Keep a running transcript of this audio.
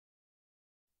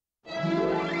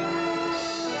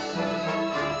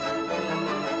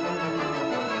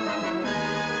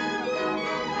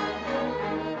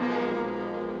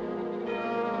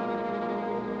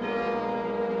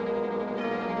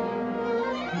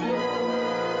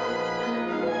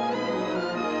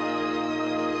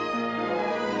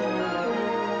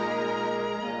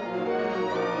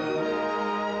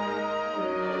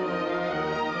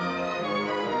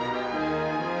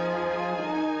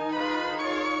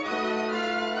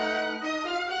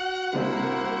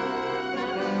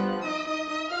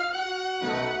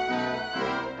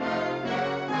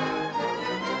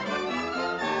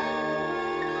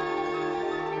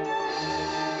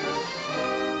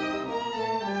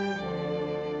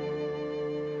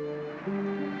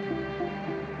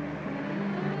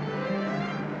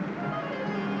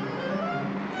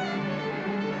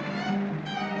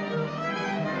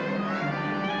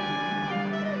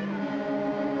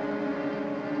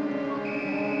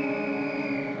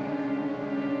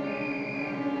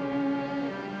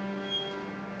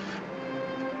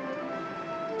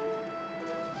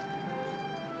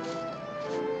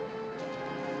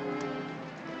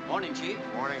Morning, Chief.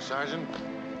 Morning, Sergeant.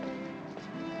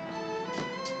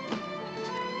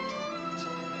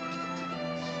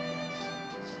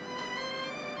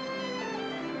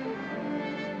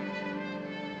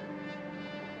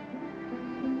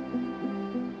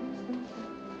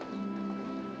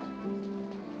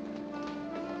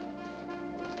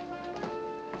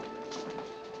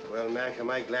 Well, Mac, am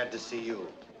I glad to see you.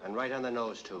 And right on the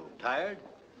nose, too. Tired?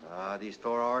 These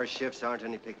 4-hour shifts aren't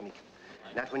any picnic.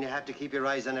 Not when you have to keep your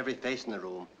eyes on every face in the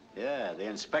room. Yeah, the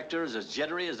inspector's as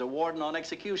jittery as the warden on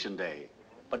execution day.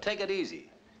 But take it easy.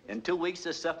 In 2 weeks,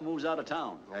 this stuff moves out of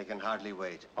town. I can hardly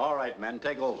wait. All right, men,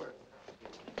 take over.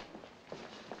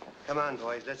 Come on,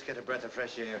 boys, let's get a breath of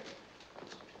fresh air.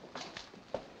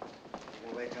 You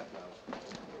can wake up now.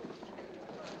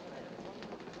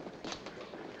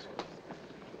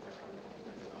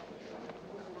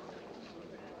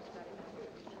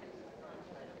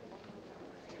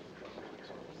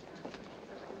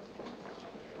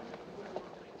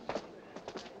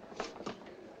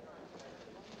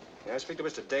 May I speak to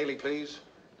Mr. Daly, please?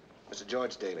 Mr.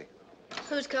 George Daly.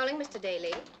 Who's calling, Mr.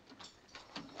 Daly?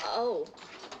 Oh,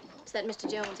 it's that Mr.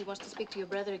 Jones. He wants to speak to your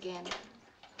brother again.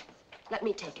 Let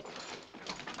me take it.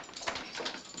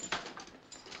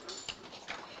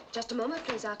 Just a moment,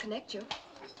 please. I'll connect you.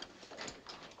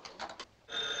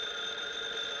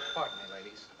 Pardon me,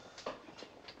 ladies.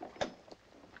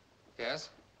 Yes?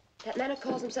 That man who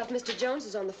calls himself Mr. Jones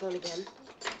is on the phone again.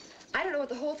 I don't know what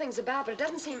the whole thing's about, but it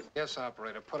doesn't seem... Yes,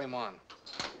 operator. Put him on.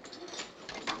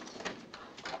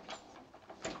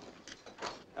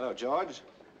 Hello, George.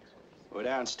 We're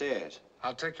downstairs.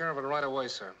 I'll take care of it right away,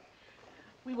 sir.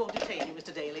 We won't detain you,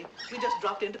 Mr. Daly. We just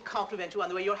dropped in to compliment you on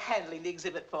the way you're handling the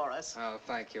exhibit for us. Oh,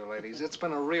 thank you, ladies. It's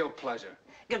been a real pleasure.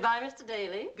 Goodbye, Mr.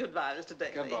 Daly. Goodbye, Mr.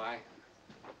 Daly. Goodbye.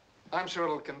 I'm sure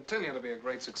it'll continue to be a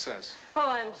great success. Oh,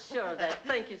 I'm sure of that.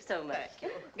 Thank you so much.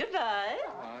 Goodbye.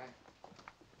 Bye.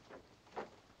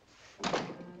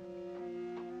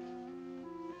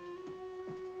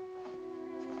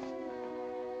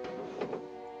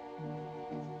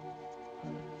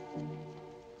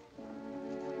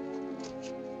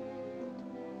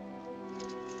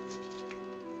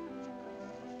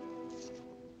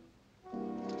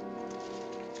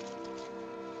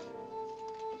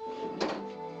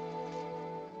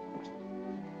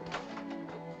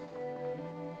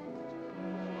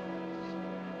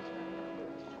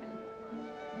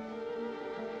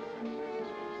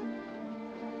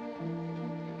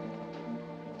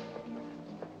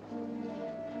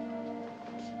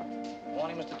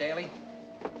 Morning, Mr. Daly.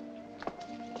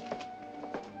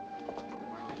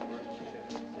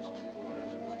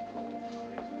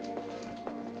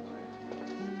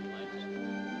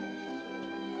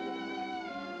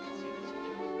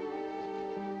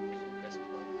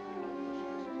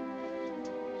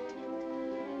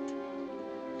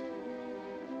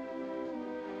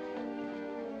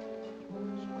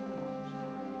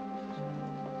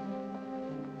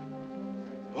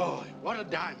 Boy, what a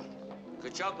diamond.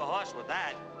 Could choke a horse with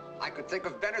that. I could think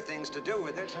of better things to do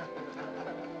with it.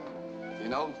 You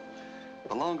know,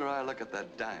 the longer I look at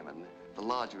that diamond, the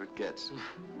larger it gets. Give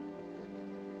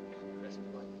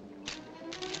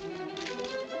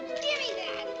me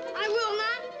that! I will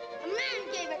not. A man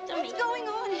gave it to me. What's going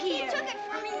on here? He took it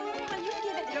from me. Well, you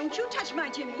give it. Don't you touch my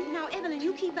Jimmy. Now, Evelyn,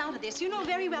 you keep out of this. You know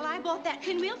very well I bought that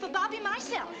pinwheel for Bobby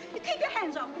myself. You keep your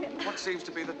hands off him. What seems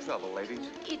to be the trouble, ladies?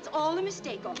 It's all a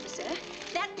mistake, officer.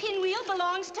 That pinwheel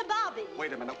belongs to Bobby.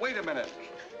 Wait a minute, wait a minute.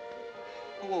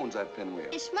 Who owns that pinwheel?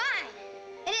 It's mine.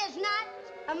 It is not.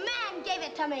 A man gave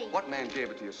it to me. What man gave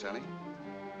it to you, Sally?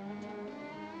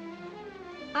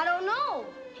 I don't know.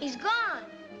 He's gone.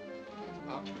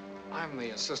 I'm the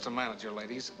assistant manager,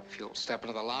 ladies. If you'll step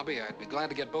into the lobby, I'd be glad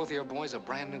to get both of your boys a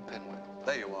brand new pinwheel.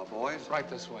 There you are, boys. Right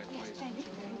this way, please. Yes, thank you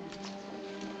very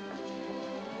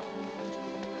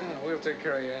much. We'll take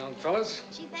care of you, young fellas.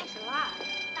 Gee, thanks a lot.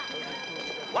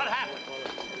 What happened?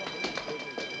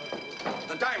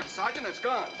 The diamond, Sergeant, it's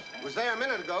gone. It was there a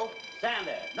minute ago. Stand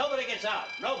there. Nobody gets out.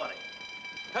 Nobody.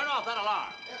 Turn off that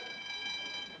alarm.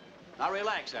 Now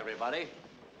relax, everybody.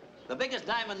 The biggest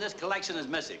diamond in this collection is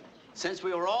missing. Since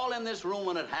we were all in this room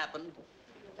when it happened,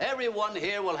 everyone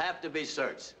here will have to be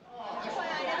searched.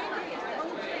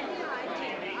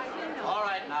 All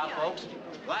right now, folks.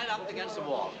 Right up against the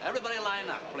wall. Everybody line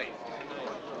up, please.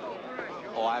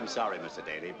 Oh, I'm sorry, Mr.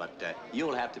 Daly, but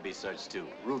you'll have to be searched, too.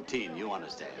 Routine, you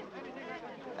understand.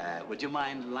 Would you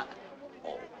mind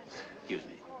Oh, excuse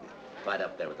me. Right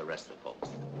up there with the rest of the folks.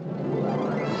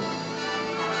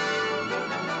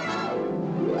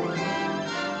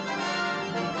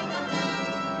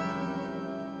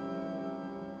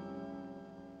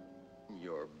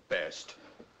 Your best.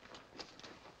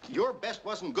 your best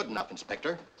wasn't good enough,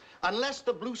 Inspector. Unless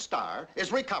the Blue Star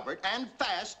is recovered, and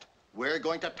fast, we're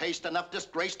going to taste enough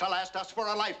disgrace to last us for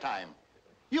a lifetime.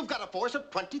 You've got a force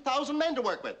of 20,000 men to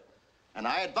work with. And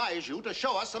I advise you to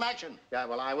show us some action. Yeah,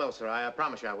 well, I will, sir. I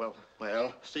promise you I will.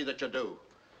 Well, see that you do.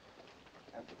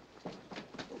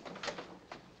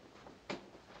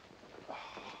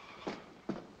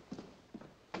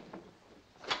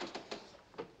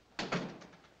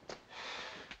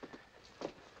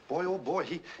 Boy, oh boy,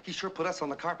 he sure put us on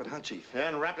the carpet, huh, Chief?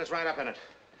 And wrapped us right up in it.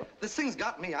 This thing's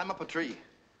got me. I'm up a tree.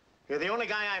 You're the only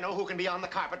guy I know who can be on the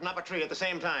carpet and up a tree at the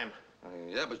same time.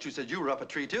 Yeah, but you said you were up a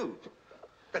tree, too.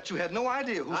 Bet you had no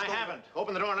idea who I haven't.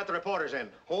 Open the door and let the reporters in.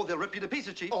 Oh, they'll rip you to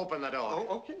pieces, Chief. Open the door.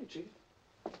 Oh, okay, Chief.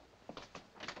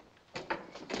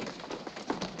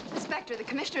 Inspector, the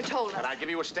commissioner told us. And I'll give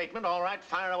you a statement. All right,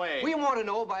 fire away. We want to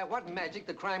know by what magic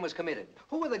the crime was committed.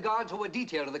 Who were the guards who were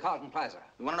detailed to the Carlton Plaza?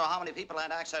 We want to know how many people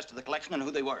had access to the collection and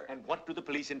who they were. And what do the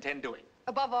police intend doing?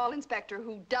 Above all, Inspector,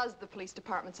 who does the police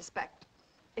department suspect?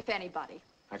 If anybody.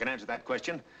 I can answer that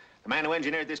question. The man who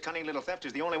engineered this cunning little theft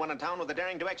is the only one in town with the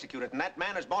daring to execute it, and that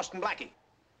man is Boston Blackie.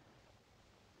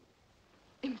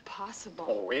 Impossible.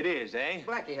 Oh, it is, eh?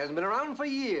 Blackie hasn't been around for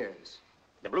years.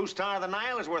 The Blue Star of the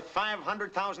Nile is worth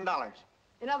 $500,000.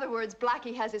 In other words,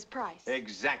 Blackie has his price.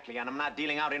 Exactly, and I'm not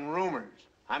dealing out in rumors.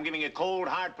 I'm giving you cold,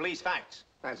 hard police facts.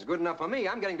 That's good enough for me.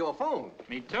 I'm getting to a phone.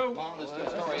 Me too. Come on, let's do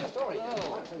a story.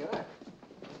 Look at that.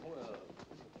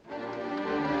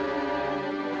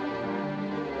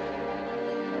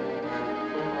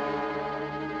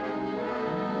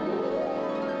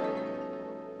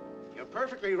 You're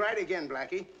perfectly right again,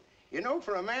 Blackie. You know,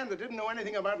 for a man that didn't know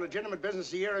anything about legitimate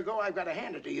business a year ago, I've got to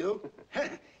hand it to you.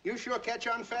 You sure catch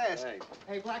on fast.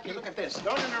 Hey, Blackie, look at this.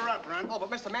 Don't interrupt, Ron. Oh, but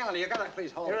Mr. Maloney, you gotta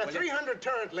please hold There it, are will you? 300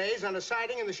 turret lays on a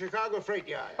siding in the Chicago freight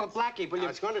yard. Oh, Blackie, will you...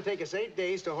 Now, it's going to take us 8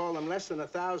 days to haul them less than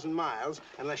 1,000 miles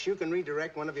unless you can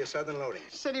redirect one of your southern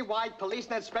loadings. Citywide police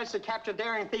net special capture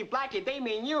daring thief Blackie. They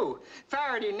mean you.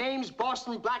 Faraday names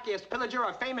Boston Blackie as pillager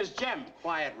a famous gem.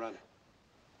 Quiet, Ron.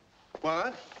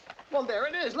 What? Well, there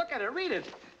it is. Look at it. Read it.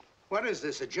 What is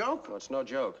this, a joke? No, it's no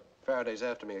joke. Faraday's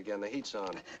after me again. The heat's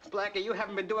on. Blackie, you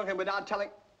haven't been doing it without telling...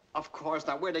 Of course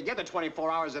not. We're together 24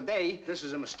 hours a day. This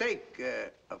is a mistake,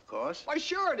 of course. Why,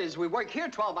 sure it is. We work here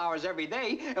 12 hours every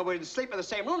day, and we sleep in the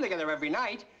same room together every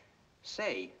night.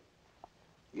 Say,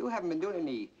 you haven't been doing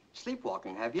any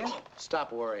sleepwalking, have you?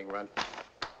 Stop worrying, Ron.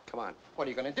 Come on. What are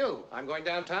you going to do? I'm going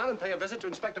downtown and pay a visit to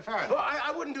Inspector Faraday. Well,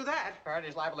 I wouldn't do that.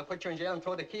 Faraday's liable to put you in jail and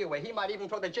throw the key away. He might even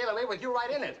throw the jail away with you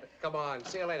right in it. Come on.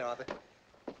 See you later, Arthur.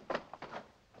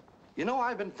 You know,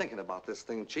 I've been thinking about this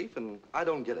thing, Chief, and I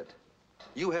don't get it.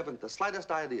 You haven't the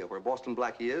slightest idea where Boston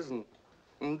Blackie is, and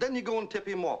then you go and tip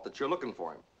him off that you're looking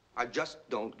for him. I just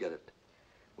don't get it.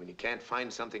 When you can't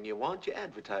find something you want, you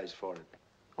advertise for it.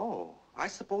 Oh, I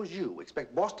suppose you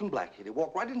expect Boston Blackie to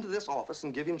walk right into this office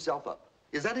and give himself up.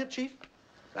 Is that it, Chief?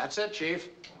 That's it, Chief.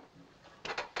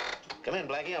 Come in,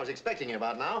 Blackie. I was expecting you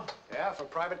about now. Yeah, for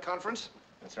private conference?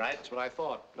 That's right. That's what I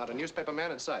thought. Not a newspaper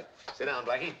man in sight. Sit down,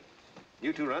 Blackie.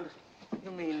 You too, Runt.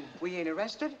 You mean we ain't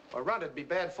arrested? Well, Ron, it'd be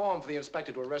bad form for the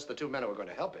inspector to arrest the two men who are going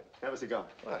to help him. Have a cigar.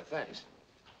 Well, thanks.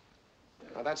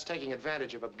 Now, that's taking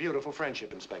advantage of a beautiful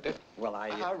friendship, Inspector. Well,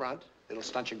 Runt. It'll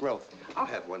stunt your growth. I'll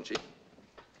have one, Chief.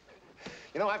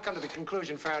 You know, I've come to the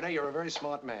conclusion, Faraday, you're a very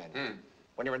smart man.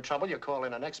 When you're in trouble, you call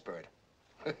in an expert.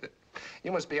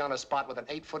 You must be on a spot with an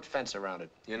 8-foot fence around it.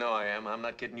 You know I am. I'm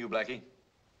not kidding you, Blackie.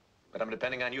 But I'm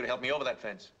depending on you to help me over that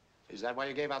fence. Is that why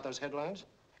you gave out those headlines?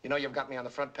 You know you've got me on the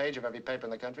front page of every paper in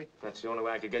the country? That's the only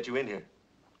way I could get you in here.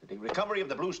 The recovery of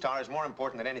the Blue Star is more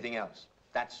important than anything else.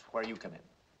 That's where you come in.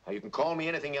 Now, you can call me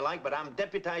anything you like, but I'm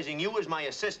deputizing you as my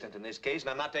assistant in this case, and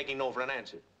I'm not taking no for an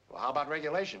answer. Well, how about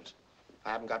regulations?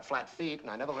 I haven't got flat feet, and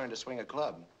I never learned to swing a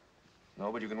club.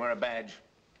 No, but you can wear a badge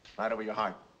right over your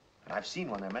heart. And I've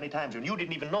seen one there many times, and you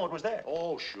didn't even know it was there.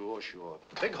 Oh, sure.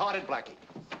 Big-hearted Blackie.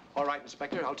 All right,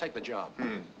 Inspector, I'll take the job.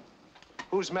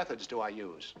 Whose methods do I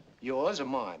use? Yours or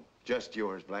mine? Just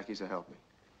yours, Blackie, so help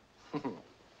me.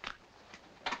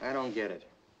 I don't get it.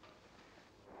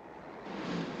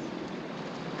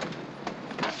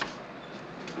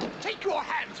 Take your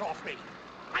hands off me.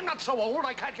 I'm not so old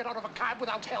I can't get out of a cab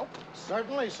without help.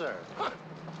 Certainly, sir. Huh.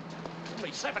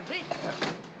 Only 70.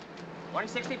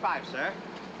 165, sir.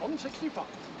 165.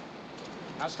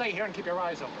 Now stay here and keep your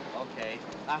eyes open. Okay.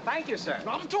 Thank you, sir.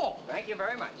 Not at all. Thank you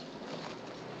very much.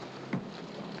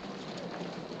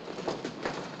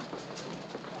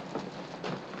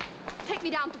 Take me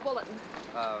down to Bulletin.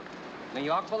 New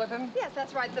York Bulletin? Yes,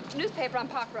 that's right. The newspaper on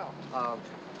Park Row.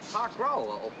 Park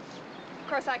Row. Of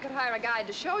course, I could hire a guide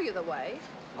to show you the way.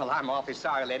 Well, I'm awfully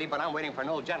sorry, lady, but I'm waiting for an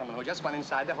old gentleman who just went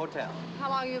inside the hotel. How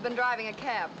long have you been driving a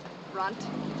cab, runt?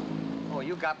 Oh,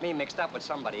 you got me mixed up with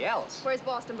somebody else. Where's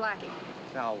Boston Blackie?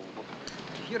 Now,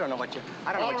 you don't know what you...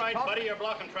 I don't know All what right, you're buddy, you're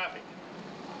blocking traffic.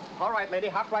 All right, lady,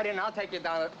 hop right in. I'll take you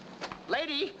down.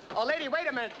 Lady! Oh, lady, wait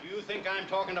a minute. You think I'm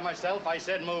talking to myself? I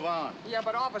said move on. Yeah,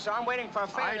 but officer, I'm waiting for a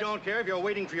famous... I don't care if you're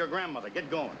waiting for your grandmother. Get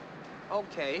going.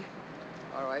 Okay.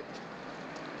 All right.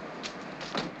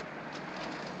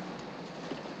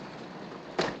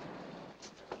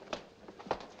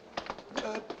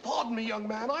 Pardon me, young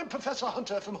man. I'm Professor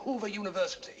Hunter from Hoover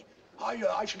University.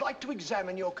 I should like to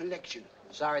examine your collection.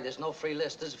 Sorry, there's no free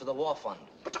list. This is for the War Fund.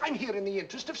 But I'm here in the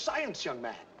interest of science, young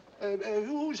man.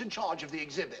 Who's in charge of the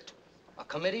exhibit? A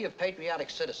committee of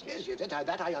patriotic citizens. Yes,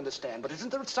 that I understand. But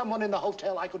isn't there someone in the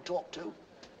hotel I could talk to?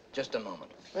 Just a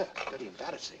moment. Very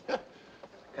embarrassing.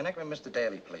 Connect with Mr.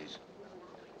 Daly, please.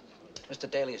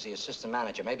 Mr. Daly is the assistant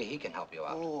manager. Maybe he can help you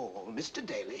out. Oh, Mr.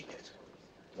 Daly, yes.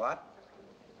 What?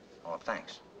 Oh,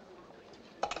 thanks.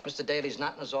 Mr. Daly's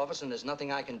not in his office, and there's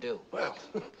nothing I can do. Well,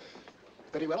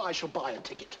 very well. I shall buy a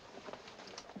ticket.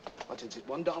 What is it,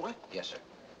 $1? Yes, sir.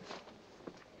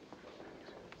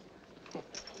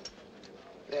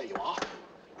 There you are.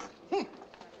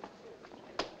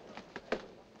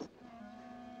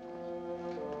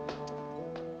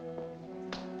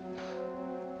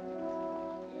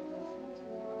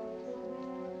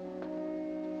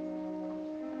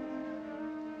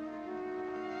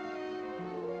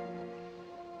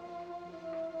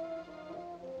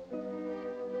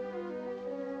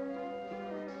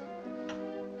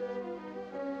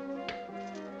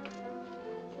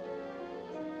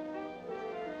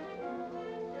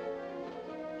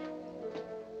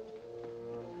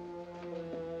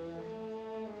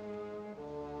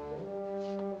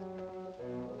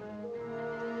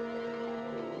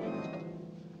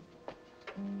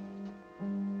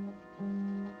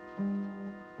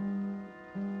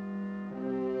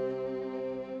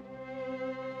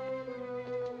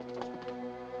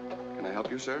 Can I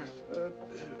help you, sir?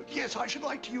 Yes, I should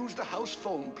like to use the house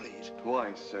phone, please.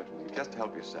 Why, certainly. Just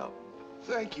help yourself.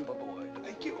 Thank you, my boy.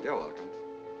 Thank you. You're welcome.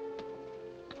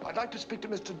 I'd like to speak to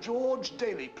Mr. George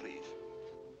Daly, please.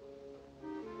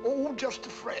 Oh, just a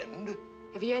friend.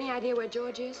 Have you any idea where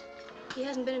George is? He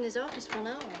hasn't been in his office for an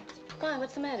hour. Why,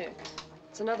 what's the matter?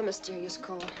 It's another mysterious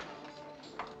call.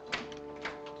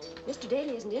 Mr.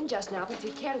 Daly isn't in just now, but if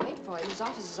you'd care to wait for him, his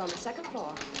office is on the second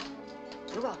floor.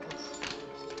 You're welcome.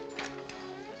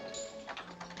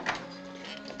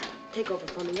 Take over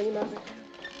for me, will you, Mother?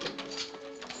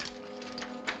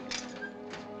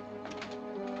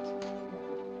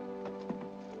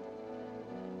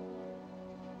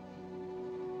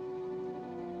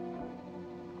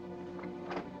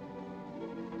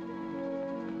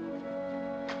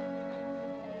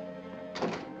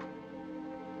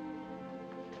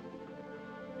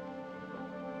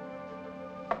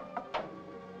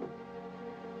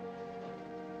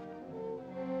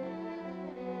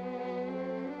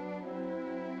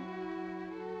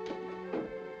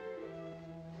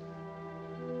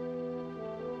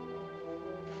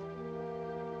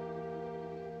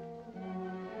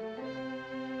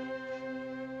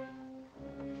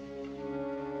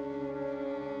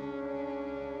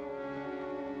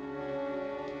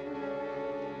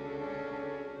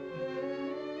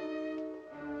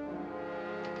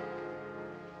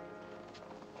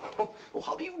 Oh,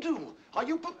 how do you do? Are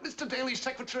you Mr. Daly's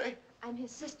secretary? I'm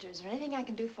his sister. Is there anything I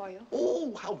can do for you?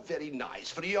 Oh, how very nice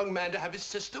for a young man to have his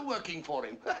sister working for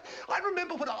him. I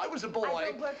remember when I was a boy. I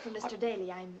don't work for Mr.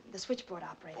 Daly. I'm the switchboard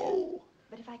operator. Oh.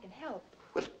 But if I can help...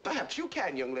 Well, perhaps you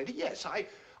can, young lady. Yes,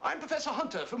 I'm Professor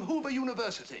Hunter from Hoover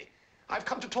University. I've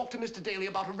come to talk to Mr. Daly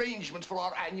about arrangements for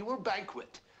our annual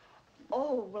banquet.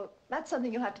 Oh, well, that's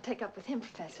something you'll have to take up with him,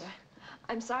 Professor.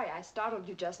 I'm sorry I startled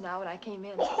you just now when I came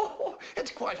in. Oh,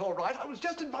 it's quite all right. I was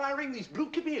just admiring these blue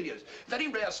camellias. Very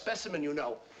rare specimen, you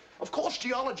know. Of course,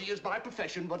 geology is my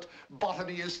profession, but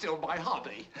botany is still my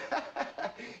hobby.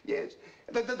 Yes.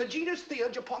 The genus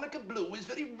Japonica blue is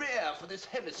very rare for this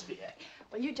hemisphere.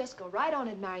 Well, you just go right on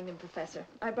admiring them, Professor.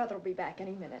 My brother will be back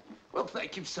any minute. Well,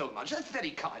 thank you so much. That's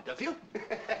very kind of you.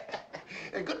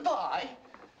 Goodbye.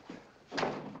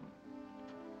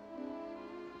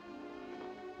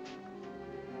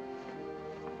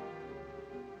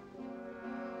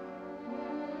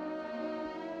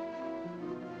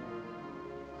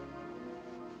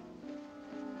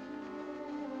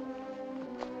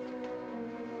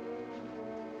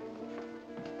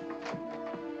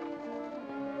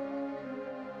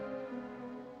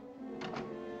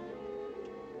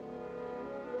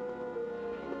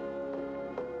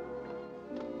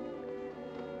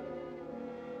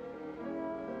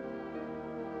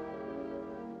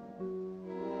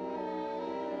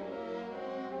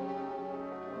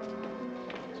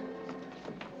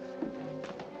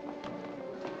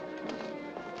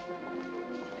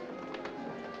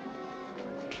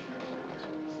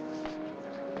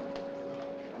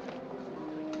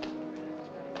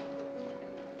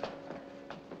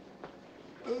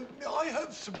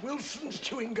 have some Wilson's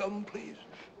chewing gum, please?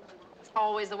 It's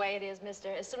always the way it is,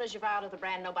 mister. As soon as you're out of the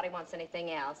brand, nobody wants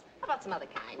anything else. How about some other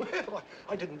kind? Well,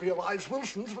 I didn't realize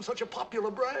Wilson's was such a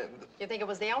popular brand. You think it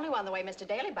was the only one the way Mr.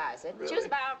 Daly buys it? Really? She was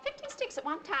about 15 sticks at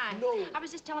one time. No. I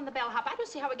was just telling the bellhop, I don't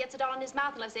see how he gets it all in his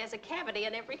mouth unless he has a cavity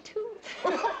in every tooth.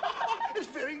 It's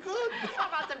very good. How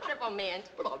about some triple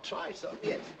mint? Well, I'll try some,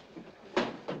 yes.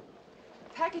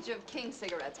 Package of King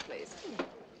cigarettes, please.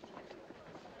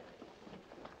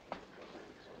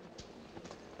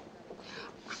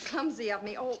 Clumsy of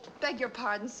me. Oh, beg your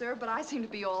pardon, sir, but I seem to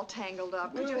be all tangled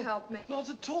up. Could you help me? Not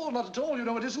at all, not at all. You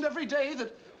know, it isn't every day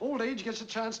that old age gets a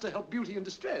chance to help beauty in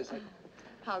distress.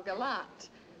 How gallant.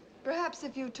 Perhaps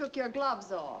if you took your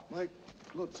gloves off. My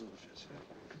gloves off,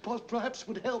 yes. Perhaps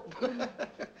would help.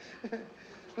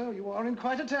 Well, you are in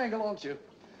quite a tangle, aren't you?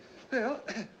 Well,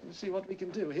 let's see what we can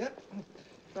do here.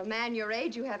 For a man your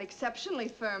age, you have exceptionally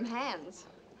firm hands.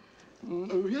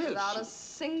 Oh, yes. Without a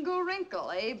single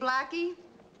wrinkle, eh, Blackie?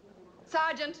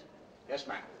 Sergeant. Yes,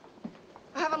 ma'am.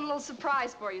 I have a little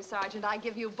surprise for you, Sergeant. I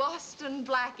give you Boston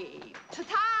Blackie.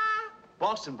 Ta-ta!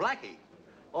 Boston Blackie?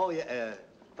 Oh, yeah,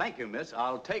 thank you, miss.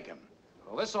 I'll take him.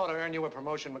 Well, this ought to earn you a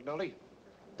promotion, McNulty.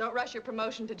 Don't rush your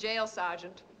promotion to jail,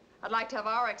 Sergeant. I'd like to have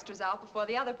our extras out before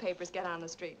the other papers get on the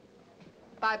street.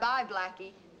 Bye-bye,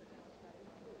 Blackie.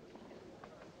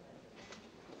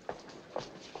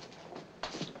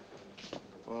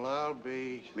 Well, I'll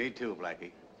be... Me too,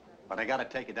 Blackie. But I gotta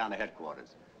take you down to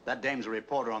headquarters. That dame's a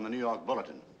reporter on the New York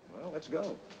Bulletin. Well, let's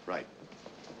go. Right.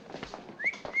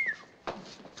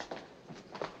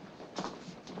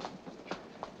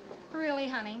 Really,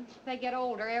 honey, they get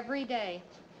older every day.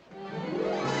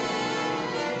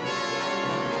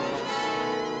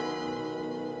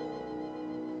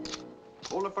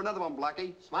 Hold it for another one,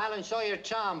 Blackie. Smile and show your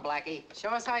charm, Blackie.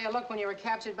 Show us how you looked when you were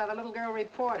captured by the little girl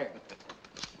reporter.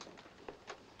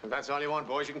 If that's all you want,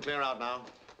 boys, you can clear out now.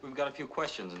 We've got a few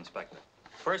questions, Inspector.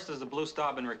 First, has the Blue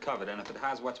Star been recovered? And if it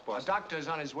has, what's A possible? doctor's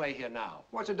on his way here now.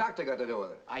 What's a doctor got to do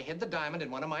with it? I hid the diamond in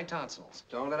one of my tonsils.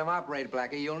 Don't let him operate,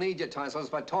 Blackie. You'll need your tonsils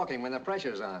for talking when the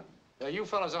pressure's on. You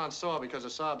fellas aren't sore because a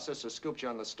sob sister scooped you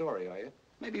on the story, are you?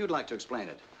 Maybe you'd like to explain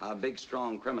it. How a big,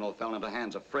 strong criminal fell into the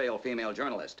hands of frail female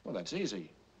journalist. Well, that's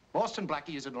easy. Boston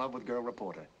Blackie is in love with girl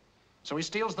reporter. So he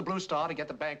steals the Blue Star to get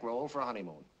the bankroll for a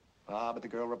honeymoon. Ah, but the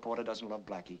girl reporter doesn't love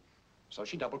Blackie. So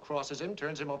she double-crosses him,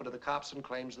 turns him over to the cops, and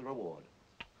claims the reward.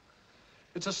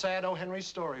 It's a sad O. Henry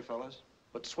story, fellas,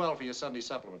 but swell for your Sunday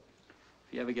supplement.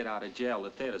 If you ever get out of jail, the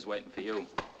theater's waiting for you.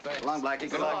 Thanks. So long, Blackie.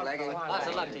 Good luck, Blackie. Lots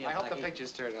of luck to you, I hope the Blackie.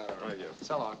 pictures turn out all right.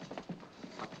 So long.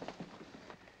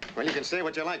 Well, you can say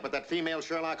what you like, but that female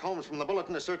Sherlock Holmes from the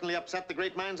Bulletin has certainly upset the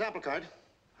great man's apple cart.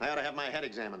 I ought to have my head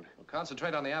examined. Well,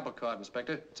 concentrate on the apple cart,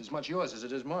 Inspector. It's as much yours as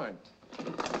it is mine.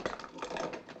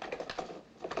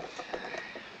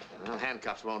 Well,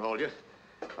 handcuffs won't hold you.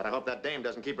 But I hope that dame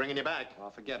doesn't keep bringing you back. Oh,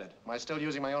 forget it. Am I still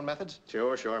using my own methods?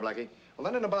 Sure, Blackie. Well,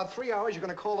 then in about 3 hours, you're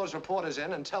going to call those reporters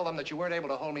in and tell them that you weren't able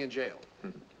to hold me in jail.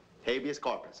 Habeas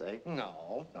corpus, eh?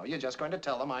 No, you're just going to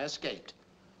tell them I escaped.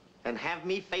 And have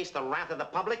me face the wrath of the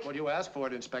public? Well, you asked for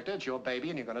it, Inspector. It's your baby,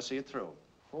 and you're going to see it through.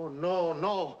 Oh,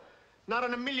 no. Not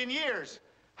in a million years.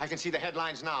 I can see the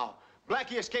headlines now.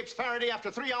 Blackie escapes Faraday after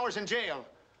 3 hours in jail.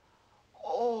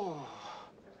 Oh.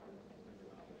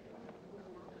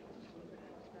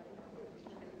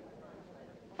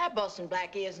 That Boston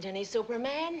Blackie isn't any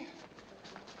Superman.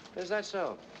 Is that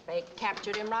so? They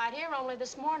captured him right here only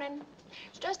this morning.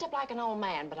 He's dressed up like an old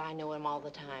man, but I knew him all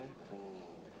the time.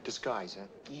 Disguise, huh?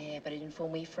 Yeah, but he didn't fool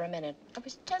me for a minute. I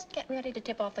was just getting ready to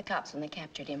tip off the cops when they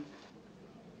captured him.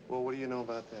 Well, what do you know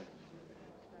about that?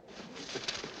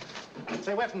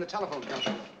 Stay away from the telephone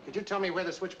company. Could you tell me where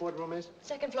the switchboard room is?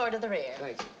 Second floor to the rear.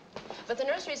 Thanks. But the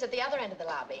nursery's at the other end of the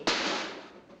lobby.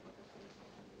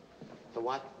 The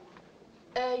what?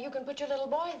 You can put your little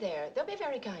boy there. They'll be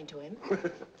very kind to him.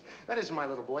 That isn't my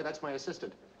little boy. That's my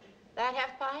assistant. That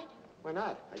half pint? Why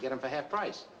not? I get him for half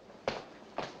price.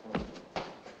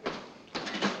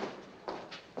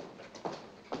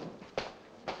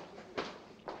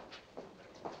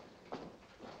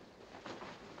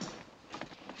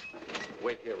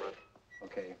 Wait here, Ron.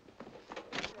 Okay.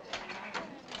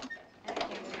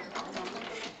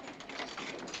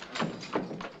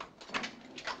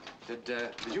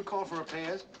 Did you call for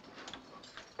repairs?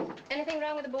 Anything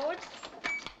wrong with the boards?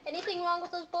 Anything wrong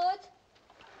with those boards?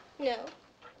 No.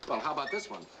 Well, how about this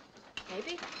one?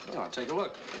 Maybe. Oh, take a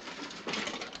look.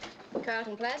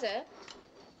 Carlton Plaza.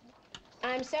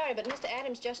 I'm sorry, but Mr.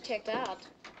 Adams just checked out.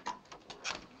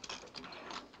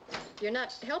 You're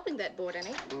not helping that board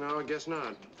any. No, I guess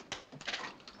not.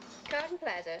 Carlton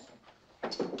Plaza.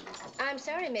 I'm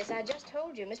sorry, miss. I just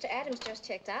told you. Mr. Adams just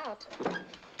checked out.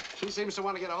 She seems to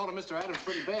want to get a hold of Mr. Adams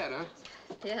pretty bad, huh?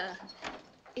 Yeah.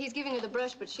 He's giving her the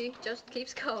brush, but she just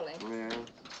keeps calling. Yeah.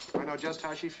 I know just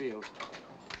how she feels.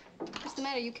 What's the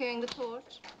matter? You carrying the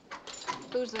torch?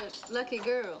 Who's the lucky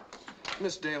girl?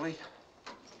 Miss Daly.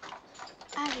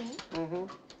 Irene? Mm-hmm.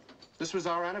 This was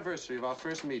our anniversary of our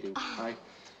first meeting. I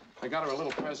got her a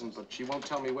little present, but she won't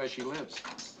tell me where she lives.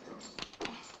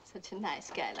 Such a nice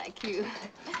guy like you.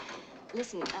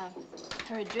 Listen,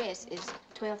 her address is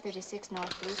 1236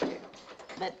 North Brewster.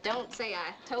 But don't say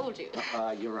I told you.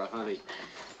 You're a honey.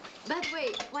 By the way,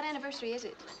 what anniversary is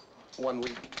it? 1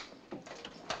 week.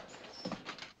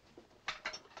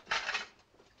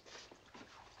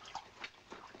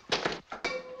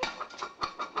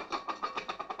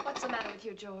 What's the matter with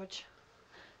you, George?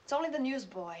 It's only the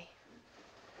newsboy.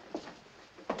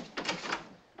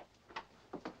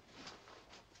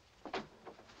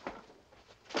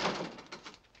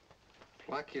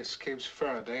 Blackie escapes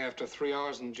Faraday after 3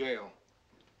 hours in jail.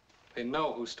 They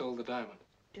know who stole the diamond.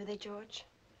 Do they, George?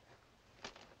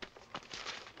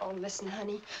 Oh, listen,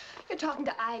 honey. You're talking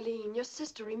to Eileen, your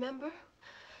sister, remember?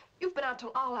 You've been out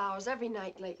till all hours every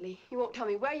night lately. You won't tell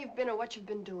me where you've been or what you've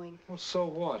been doing. Well, so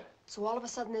what? So all of a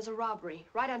sudden there's a robbery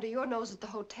right under your nose at the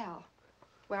hotel,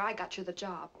 where I got you the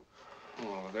job.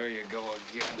 Oh, there you go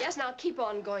again. Yes, now keep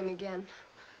on going again.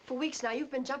 For weeks now,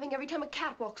 you've been jumping every time a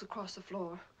cat walks across the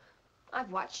floor.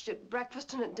 I've watched you at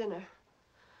breakfast and at dinner.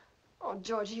 Oh,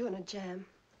 George, you in a jam.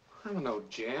 I'm no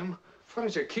jam. Why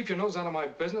don't you keep your nose out of my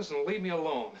business and leave me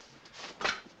alone?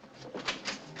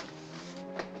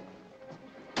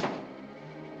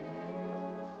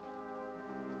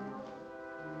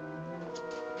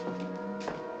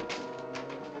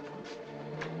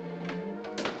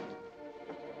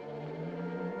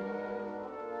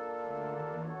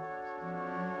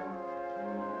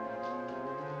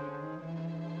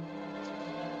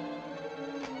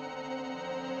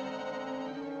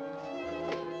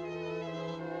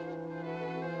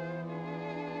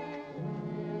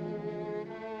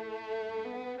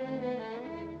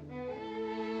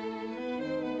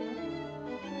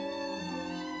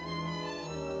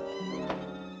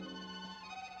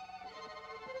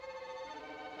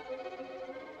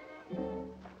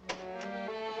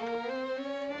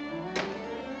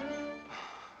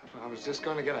 I was just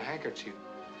going to get a handkerchief.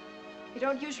 You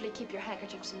don't usually keep your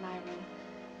handkerchiefs in my room.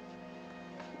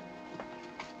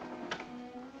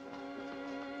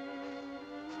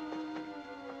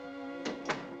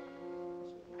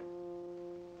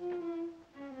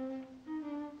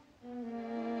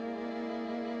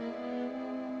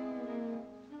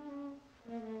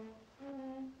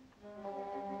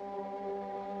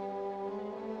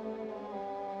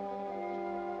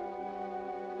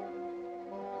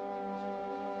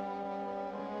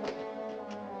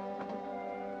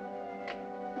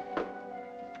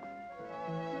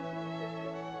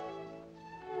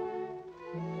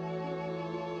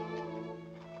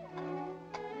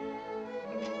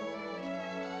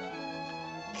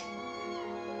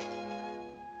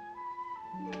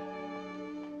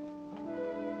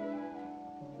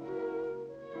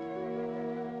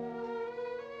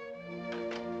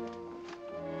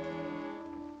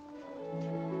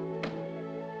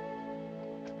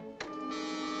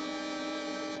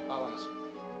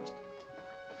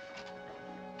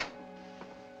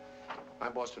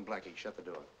 I'm Boston Blackie. Shut the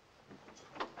door.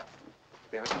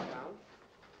 May I sit down?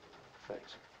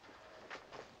 Thanks.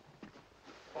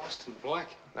 Boston Black?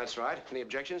 That's right. Any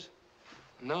objections?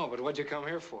 No, but what'd you come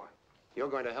here for? You're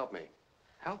going to help me.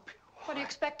 Help you? What do you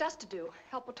expect us to do?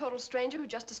 Help a total stranger who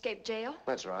just escaped jail?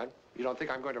 That's right. You don't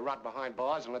think I'm going to rot behind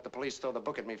bars and let the police throw the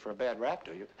book at me for a bad rap,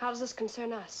 do you? How does this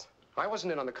concern us? I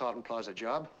wasn't in on the Carlton Plaza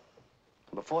job.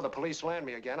 Before the police land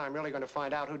me again, I'm really going to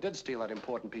find out who did steal that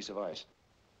important piece of ice.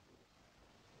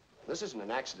 This isn't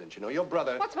an accident, you know. Your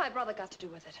brother... What's my brother got to do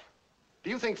with it?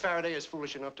 Do you think Faraday is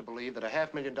foolish enough to believe that a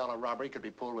 $500,000 robbery could be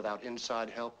pulled without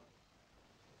inside help?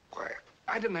 Why,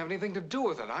 I didn't have anything to do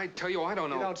with it. I tell you, I don't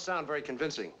know. You don't sound very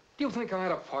convincing. Do you think I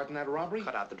had a part in that robbery?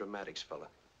 Cut out the dramatics, fella.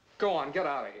 Go on, get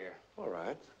out of here. All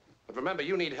right. But remember,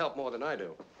 you need help more than I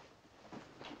do.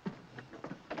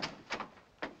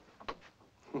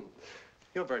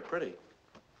 You're very pretty.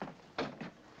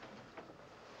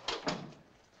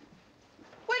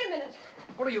 Wait a minute.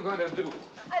 What are you going to do?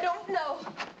 I don't know.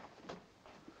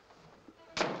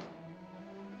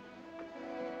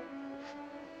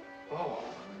 Oh.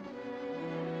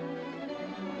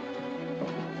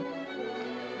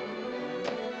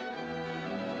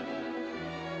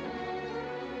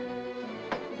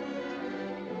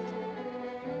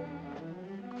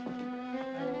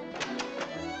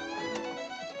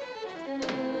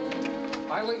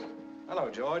 Riley? Hello,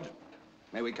 George.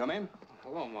 May we come in?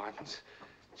 Hello, Martins.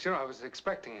 Sure, I was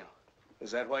expecting you.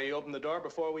 Is that why you opened the door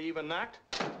before we even knocked?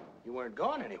 You weren't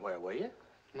going anywhere, were you?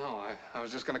 No, I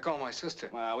was just gonna call my sister.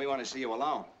 Well, we want to see you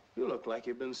alone. You look like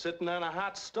you've been sitting on a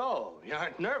hot stove. You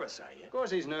aren't nervous, are you? Of course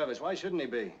he's nervous. Why shouldn't he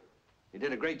be? You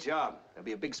did a great job. There'll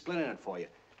be a big split in it for you.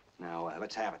 Now,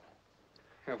 let's have it.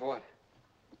 Have what?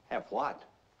 Have what?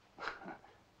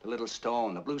 The little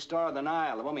stone, the blue star of the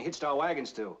Nile, the one we hitched our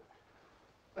wagons to.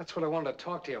 That's what I wanted to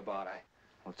talk to you about.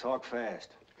 Well, talk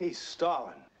fast. He's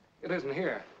stalling. It isn't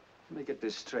here. Let me get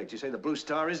this straight. You say the blue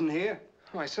star isn't here?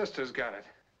 My sister's got it.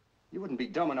 You wouldn't be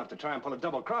dumb enough to try and pull a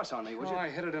double cross on me, would No, you? I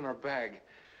hid it in her bag.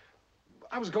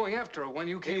 I was going after her when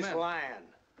you came in. He's lying.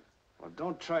 Well,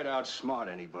 don't try to outsmart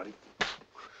anybody.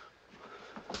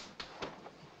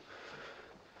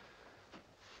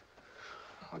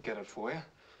 I'll get it for you.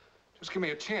 Just give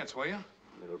me a chance, will you?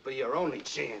 It'll be your only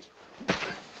chance.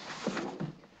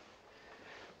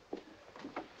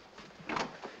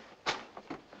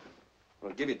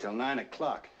 We'll give you till 9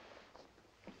 o'clock.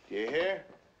 Do you hear?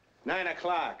 9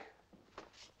 o'clock.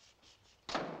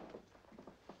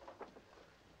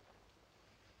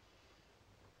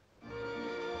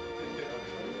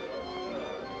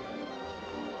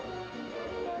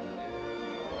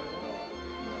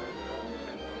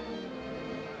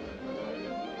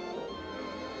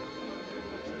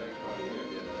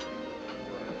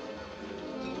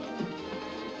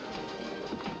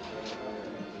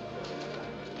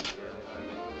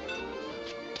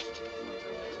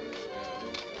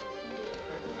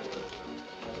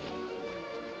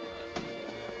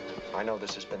 I know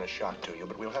this has been a shock to you,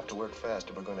 but we'll have to work fast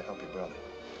if we're going to help your brother.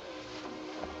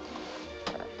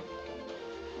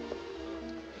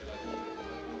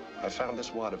 I found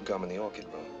this wad of gum in the orchid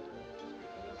room.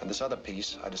 And this other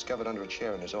piece I discovered under a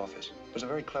chair in his office. It was a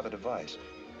very clever device.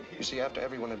 You see, after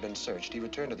everyone had been searched, he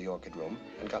returned to the orchid room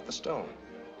and got the stone.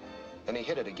 Then he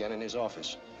hid it again in his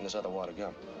office, in this other wad of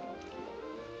gum.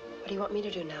 What do you want me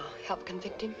to do now? Help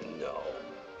convict him? No.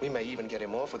 We may even get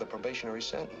him off with a probationary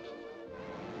sentence.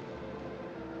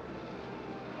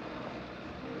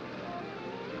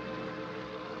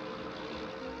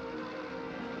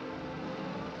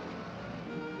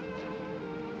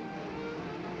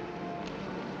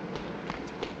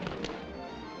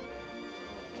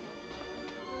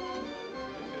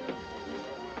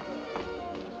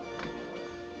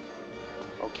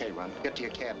 Okay, Ron. Get to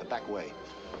your cab the back way.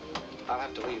 I'll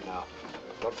have to leave now.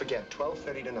 Don't forget,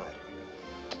 12:30 tonight.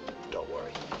 Don't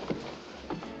worry.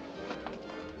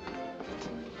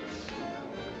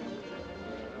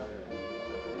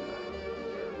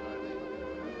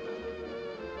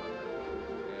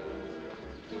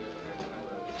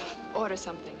 Order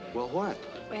something. Well, what?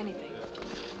 Anything.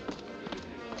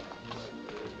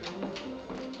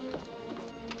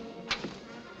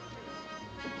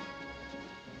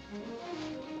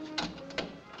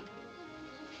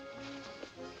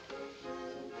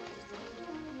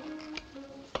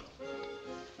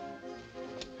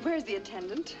 Where's the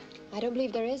attendant? I don't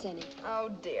believe there is any. Oh,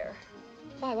 dear.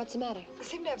 Why, what's the matter? I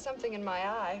seem to have something in my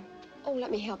eye. Oh,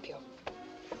 let me help you.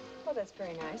 Oh, that's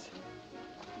very nice.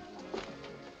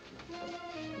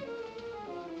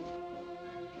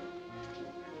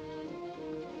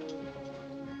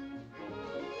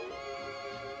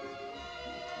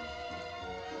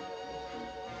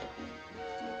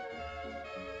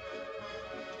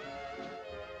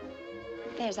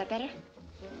 There, is that better?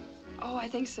 Oh, I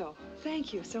think so.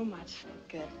 Thank you so much.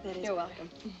 Good. That is You're better. welcome.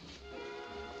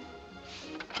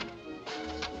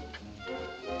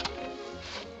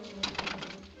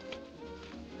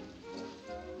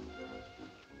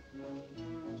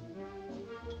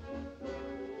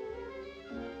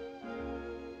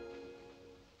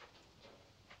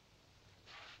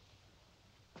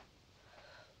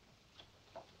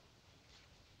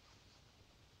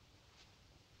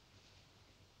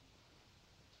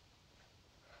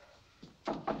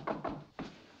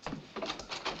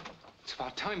 It's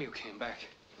about time you came back.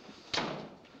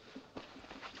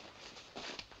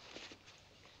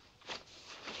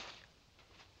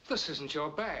 This isn't your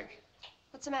bag.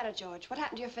 What's the matter, George? What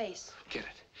happened to your face? Get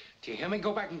it. Do you hear me?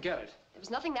 Go back and get it. There was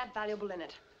nothing that valuable in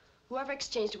it. Whoever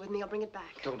exchanged it with me, I'll bring it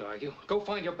back. Don't argue. Go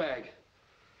find your bag.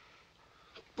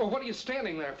 Well, what are you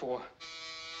standing there for?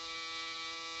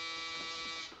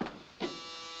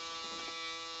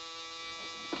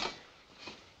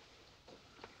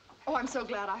 Oh, I'm so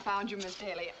glad I found you, Miss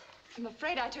Daly. I'm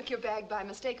afraid I took your bag by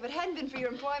mistake. If it hadn't been for your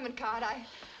employment card,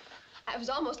 I was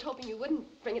almost hoping you wouldn't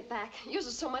bring it back. Yours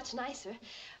is so much nicer.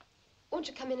 Won't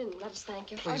you come in and let us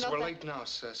thank you? Please, Oh, no, we're thank- late now,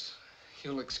 sis.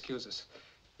 You'll excuse us.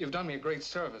 You've done me a great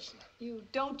service. You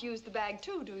don't use the bag,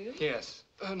 too, do you? Yes.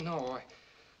 No, it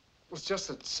was just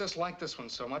that Sis liked this one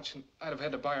so much, and I'd have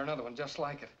had to buy her another one just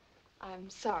like it. I'm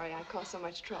sorry I caused so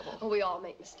much trouble. Oh, we all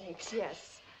make mistakes.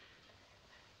 Yes.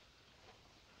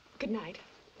 Good night.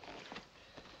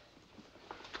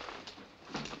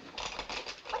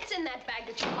 What's in that bag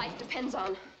that your life depends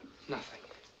on? Nothing.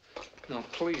 No,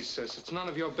 please, Sis, it's none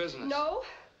of your business. No?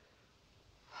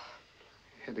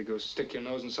 You had to go stick your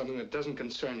nose in something that doesn't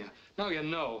concern you. Now you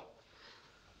know.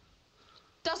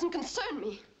 Doesn't concern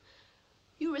me.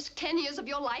 You risked 10 years of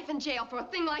your life in jail for a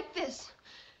thing like this.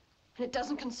 And it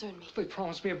doesn't concern me. They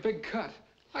promised me a big cut.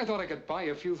 I thought I could buy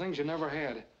you a few things you never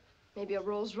had. Maybe a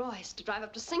Rolls Royce to drive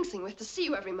up to Sing Sing with to see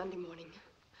you every Monday morning.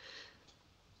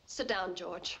 Sit down,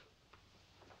 George.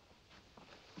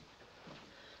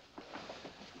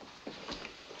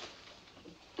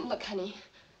 Look, honey,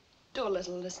 do a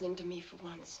little listening to me for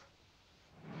once.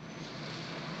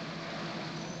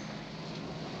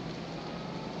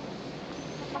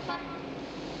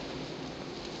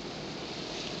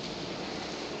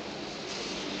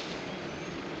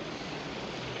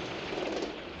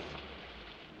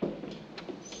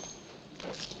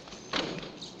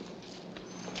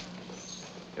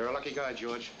 You're a lucky guy,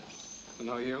 George.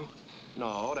 No, you?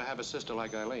 No, to have a sister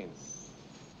like Eileen.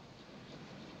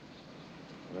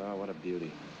 Oh, what a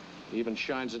beauty. He even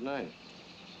shines at night.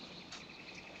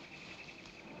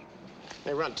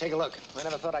 Hey, Run, take a look. I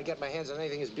never thought I'd get my hands on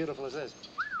anything as beautiful as this.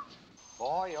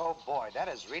 Boy, oh boy, that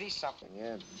is really something.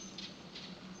 Yeah.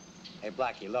 Hey,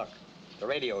 Blackie, look. The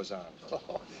radio's on.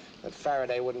 That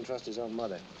Faraday wouldn't trust his own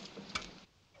mother.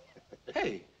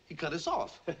 Hey, he cut us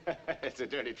off. It's a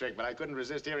dirty trick, but I couldn't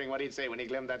resist hearing what he'd say when he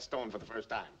glimmed that stone for the first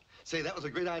time. Say, that was a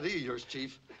great idea of yours,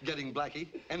 Chief. Getting Blackie.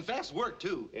 And fast work,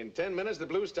 too. In 10 minutes, the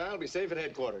Blue Star will be safe at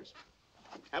headquarters.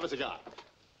 Have a cigar.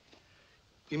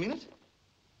 You mean it?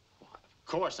 Of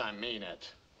course I mean it.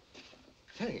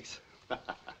 Thanks.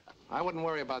 I wouldn't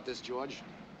worry about this, George.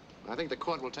 I think the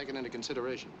court will take it into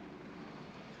consideration.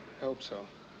 Hope so.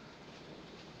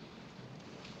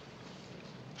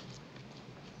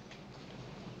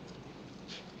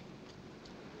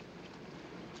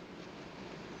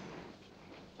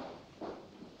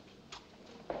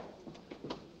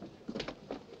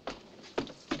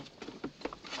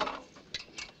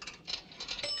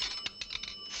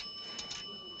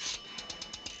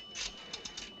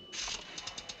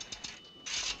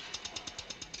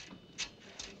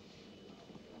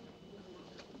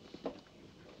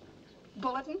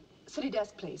 Bulletin, city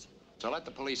desk, please. So let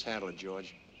the police handle it,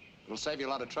 George. It'll save you a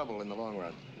lot of trouble in the long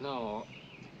run. No.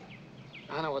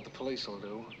 I know what the police will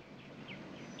do.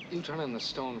 You turn in the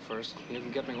stone first. You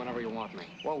can get me whenever you want me.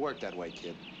 Won't work that way,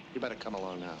 kid. You better come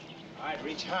along now. All right,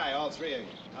 reach high, all three of you.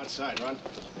 Outside, Run.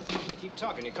 Keep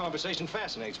talking. Your conversation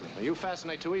fascinates me. Now, you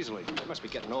fascinate too easily. You must be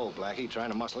getting old, Blackie, trying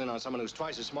to muscle in on someone who's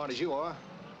twice as smart as you are.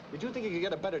 Did you think you could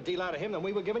get a better deal out of him than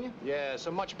we were giving you? Yeah, it's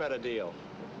a much better deal.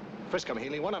 Frisk 'em,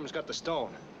 Healy. One of them's got the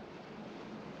stone.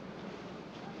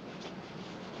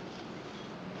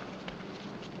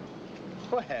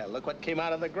 Well, look what came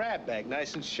out of the grab bag.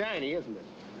 Nice and shiny, isn't it?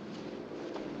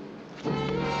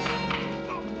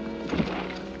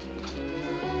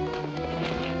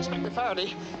 Inspector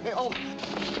Faraday. Oh.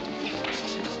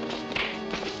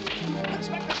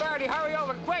 Inspector Faraday, hurry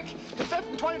over, quick. The 5th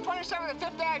and 27th and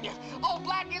 5th Avenue. Oh,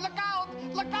 Blackie, look out!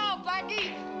 Look out,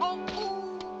 Blackie! Oh, ooh.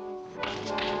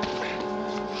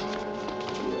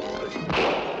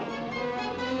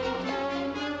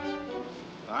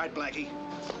 All right, Blackie.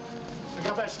 Pick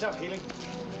up that stuff, Healy.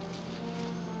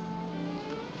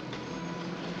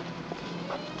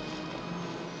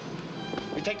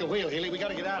 You take the wheel, Healy. We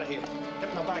gotta get out of here. Get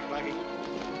in the back, Blackie.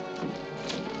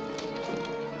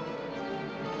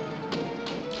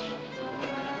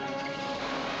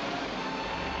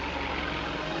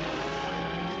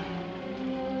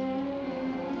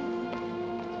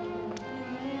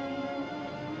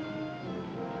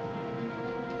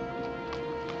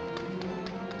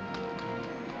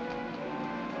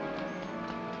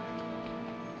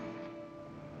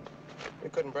 You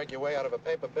couldn't break your way out of a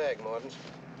paper bag, Mordens.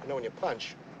 You know when you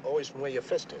punch, always from where your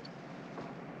fist is.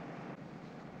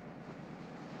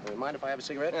 Do you mind if I have a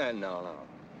cigarette? No.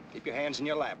 Keep your hands in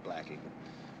your lap, Blackie.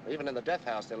 Even in the death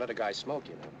house, they let a guy smoke,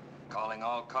 you know. Calling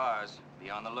all cars. Be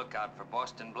on the lookout for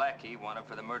Boston Blackie, wanted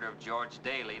for the murder of George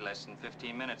Daly less than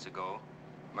 15 minutes ago.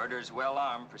 Murder's well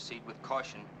armed. Proceed with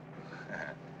caution.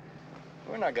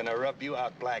 We're not gonna rub you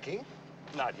out, Blackie.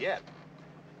 Not yet.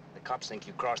 The cops think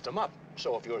you crossed them up.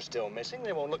 So if you're still missing,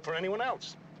 they won't look for anyone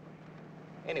else.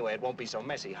 Anyway, it won't be so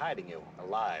messy hiding you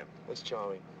alive. What's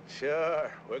charming?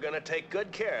 Sure. We're gonna take good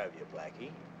care of you,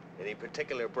 Blackie. Any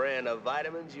particular brand of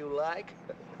vitamins you like?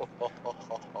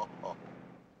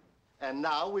 And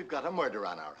now we've got a murder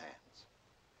on our hands.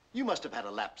 You must have had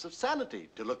a lapse of sanity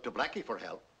to look to Blackie for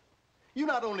help. You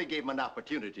not only gave him an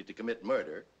opportunity to commit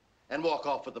murder and walk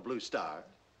off with the Blue Star,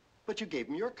 but you gave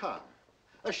him your car,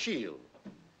 a shield,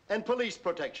 and police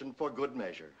protection for good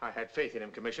measure. I had faith in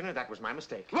him, Commissioner. That was my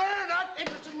mistake. We're not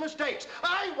interested in mistakes.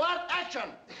 I want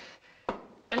action.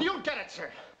 And you'll get it,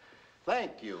 sir.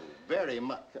 Thank you very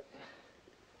much.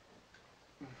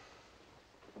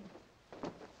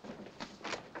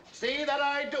 See that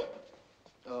I do.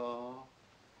 Oh.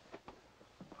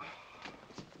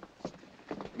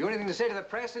 You anything to say to the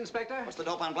press, Inspector? What's the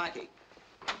dope on Blackie?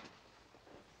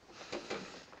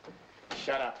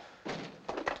 Shut up.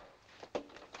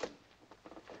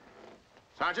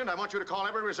 Sergeant, I want you to call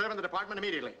every reserve in the department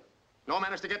immediately. No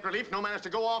man is to get relief, no man is to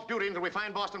go off duty until we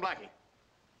find Boston Blackie.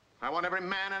 I want every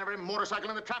man and every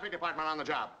motorcycle in the traffic department on the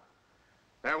job.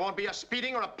 There won't be a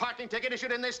speeding or a parking ticket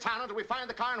issued in this town until we find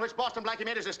the car in which Boston Blackie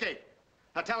made his escape.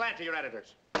 Now tell that to your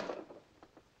editors.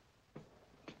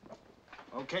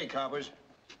 Okay, coppers.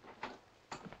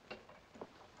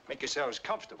 Make yourselves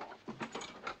comfortable.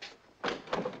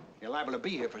 You're liable to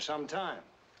be here for some time.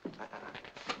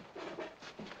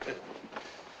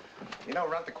 You know,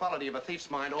 Runt, the quality of a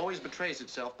thief's mind always betrays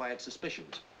itself by its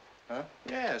suspicions. Huh?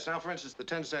 Yes. Now, for instance, the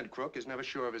 10-cent crook is never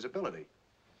sure of his ability.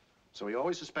 So he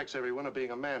always suspects everyone of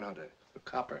being a manhunter, a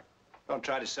copper. Don't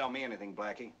try to sell me anything,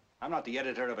 Blackie. I'm not the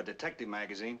editor of a detective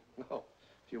magazine. No.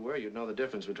 If you were, you'd know the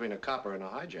difference between a copper and a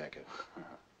hijacker.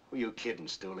 Who you kidding,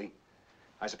 Stooley?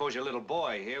 I suppose your little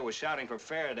boy here was shouting for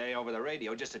Faraday over the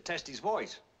radio just to test his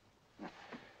voice.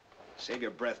 Save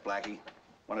your breath, Blackie.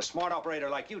 When a smart operator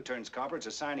like you turns copper, it's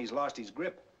a sign he's lost his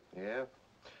grip. Yeah?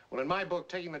 Well, in my book,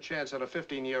 taking the chance on a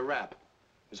 15-year rap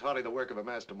is hardly the work of a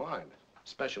mastermind,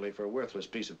 especially for a worthless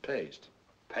piece of paste.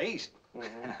 Paste?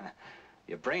 Mm-hmm.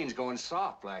 Your brain's going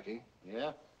soft, Blackie.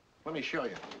 Yeah? Let me show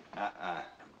you. I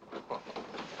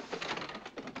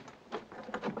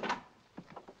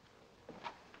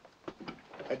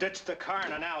ditched the car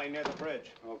in an alley near the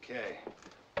bridge. Okay.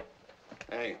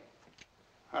 Hey,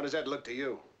 how does that look to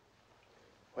you?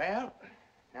 Well,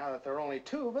 now that there are only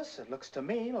two of us, it looks to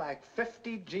me like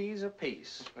 50 G's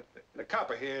apiece. The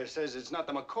copper here says it's not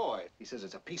the McCoy. He says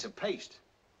it's a piece of paste.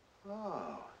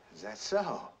 Oh, is that so?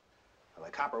 Well,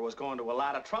 the copper was going to a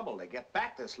lot of trouble to get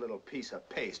back this little piece of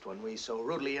paste when we so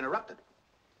rudely interrupted.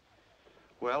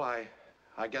 Well,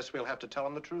 I guess we'll have to tell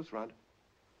him the truth, Runt.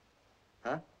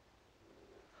 Huh?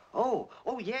 Oh,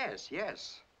 yes,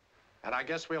 yes. And I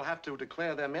guess we'll have to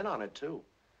declare them in on it, too.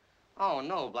 Oh,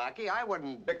 no, Blackie, I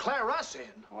wouldn't declare us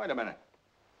in. Wait a minute.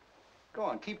 Go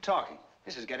on, keep talking.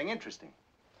 This is getting interesting.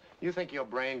 You think your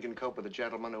brain can cope with the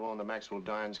gentlemen who own the Maxwell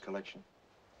Dines collection?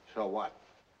 So what?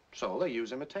 So they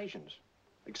use imitations.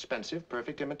 Expensive,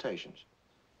 perfect imitations.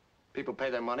 People pay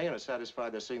their money and are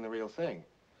satisfied they're seeing the real thing.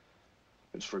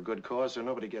 It's for a good cause, so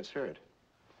nobody gets hurt.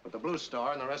 But the Blue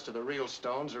Star and the rest of the real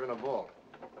stones are in a vault.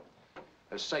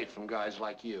 They're safe from guys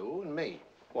like you and me.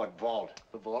 What vault?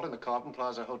 The vault in the Carlton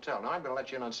Plaza Hotel. Now, I'm going to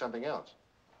let you in on something else.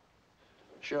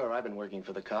 Sure, I've been working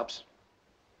for the cops.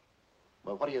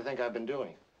 But what do you think I've been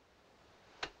doing?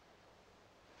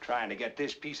 Trying to get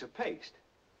this piece of paste.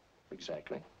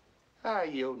 Exactly. Are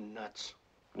you nuts?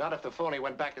 Not if the phony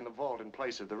went back in the vault in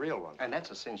place of the real one. And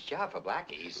that's a cinch job for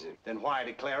Blackies. Then why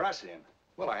declare us in?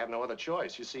 Well, I have no other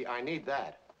choice. You see, I need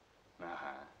that.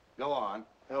 Uh-huh. Go on.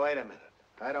 Now, wait a minute.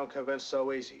 I don't convince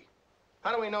so easy.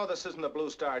 How do we know this isn't the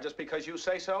Blue Star? Just because you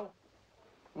say so?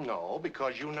 No,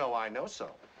 because you know I know so.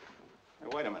 Hey,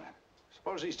 wait a minute.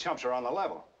 Suppose these chumps are on the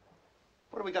level.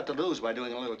 What do we got to lose by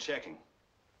doing a little checking?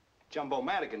 Jumbo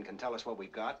Madigan can tell us what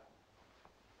we've got.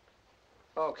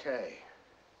 Okay.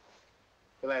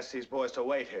 We'll ask these boys to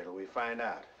wait here till we find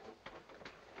out.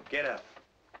 Get up.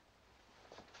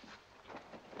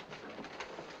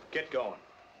 Get going.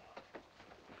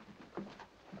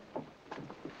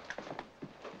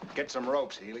 Get some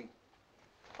ropes, Healy.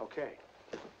 Okay.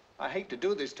 I hate to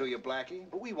do this to you, Blackie,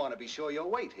 but we want to be sure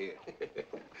you'll wait here.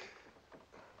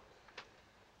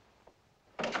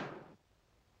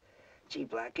 Gee,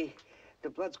 Blackie, the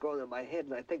blood's going in my head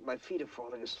and I think my feet are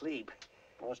falling asleep.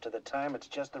 Most of the time, it's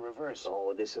just the reverse.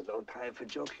 Oh, this is no time for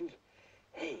joking.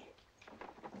 Hey,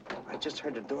 I just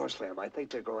heard the door slam. I think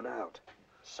they're going out.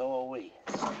 So are we.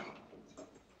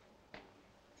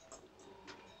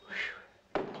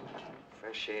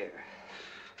 Fresh air.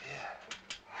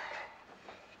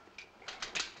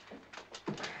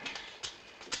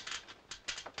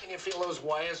 Can you feel those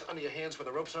wires under your hands where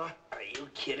the ropes are? Are you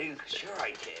kidding? Sure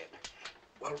I can.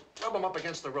 Well, rub them up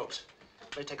against the ropes.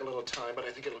 May take a little time, but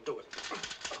I think it'll do it.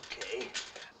 Okay.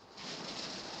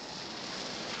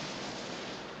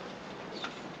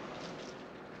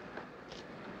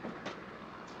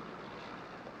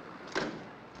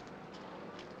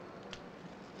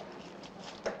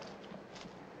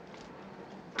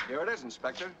 Sure it is,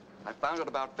 Inspector. I found it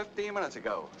about 15 minutes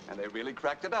ago, and they really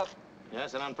cracked it up.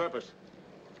 Yes, and on purpose.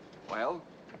 Well,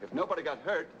 if nobody got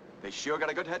hurt, they sure got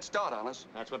a good head start on us.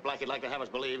 That's what Blackie'd like to have us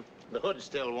believe. The hood's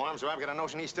still warm, so I've got a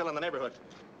notion he's still in the neighborhood.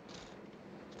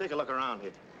 Let's take a look around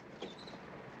here.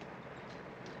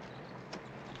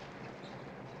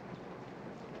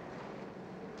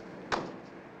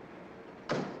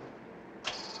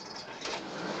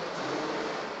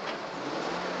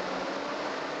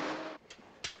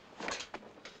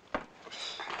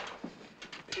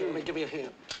 Here, let me give you a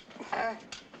hand.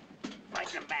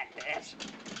 Right in the back, Dad.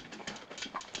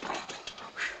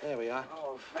 There we are.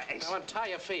 Oh, thanks. Now untie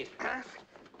your feet.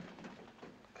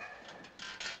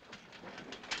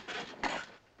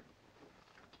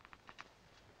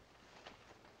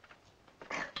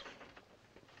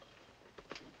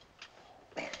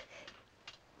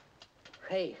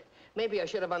 Hey, maybe I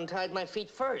should have untied my feet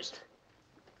first.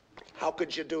 How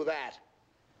could you do that?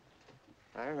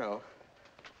 I don't know.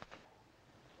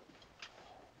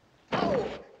 Oh,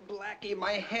 Blackie,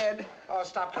 my head. Oh,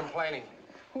 stop complaining.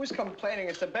 Who's complaining?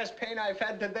 It's the best pain I've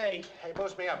had today. Hey,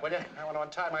 boost me up, will you? I want to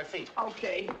untie my feet.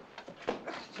 Okay.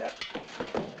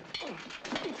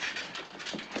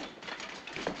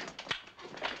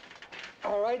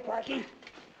 All right, Blackie.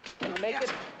 Can you make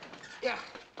it? Yeah.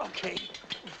 Okay.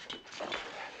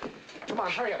 Come on,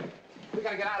 hurry up. We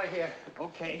gotta get out of here.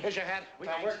 Okay. Here's your hat. We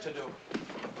got work to do.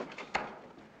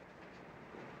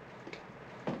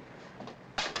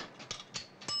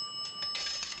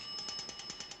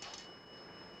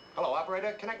 Hello,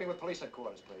 operator. Connect me with police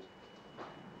headquarters, please.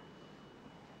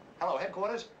 Hello,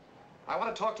 headquarters. I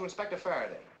want to talk to Inspector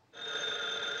Faraday.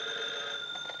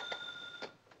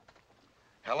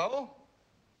 Hello?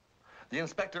 The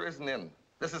inspector isn't in.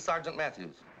 This is Sergeant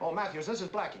Matthews. Oh, Matthews, this is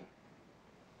Blackie.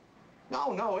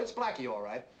 No, it's Blackie, all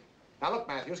right. Now, look,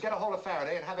 Matthews, get a hold of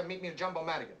Faraday and have him meet me at Jumbo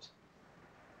Madigan's.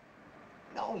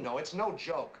 No, it's no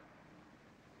joke.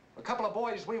 A couple of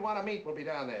boys we want to meet will be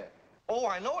down there. Oh,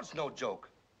 I know it's no joke.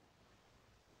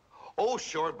 Oh,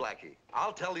 sure, Blackie.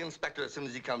 I'll tell the inspector as soon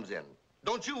as he comes in.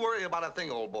 Don't you worry about a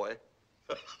thing, old boy.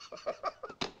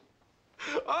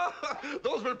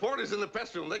 Those reporters in the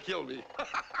press room, they killed me.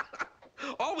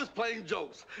 Always playing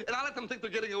jokes, and I let them think they're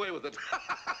getting away with it.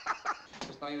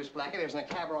 There's no use, Blackie. There isn't a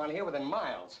cab around here within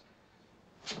miles.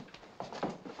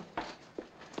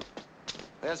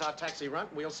 There's our taxi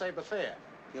runt. We'll save the fare.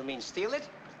 You mean steal it?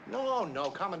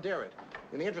 No, commandeer it.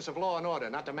 In the interest of law and order,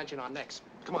 not to mention our necks.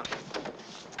 Come on.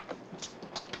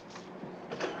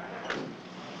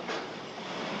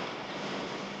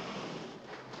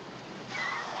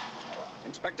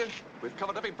 Inspector, we've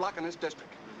covered every block in this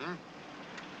district. Mm-hmm.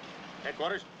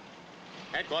 Headquarters?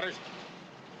 Headquarters?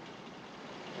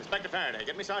 Inspector Faraday,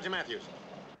 get me Sergeant Matthews.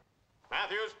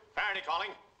 Matthews, Faraday calling.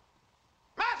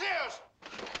 Matthews!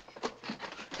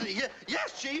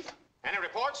 Yes, Chief. Any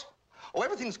reports? Oh,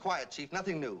 everything's quiet, Chief.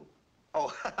 Nothing new.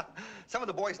 Oh, some of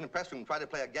the boys in the press room tried to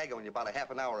play a gag on you about a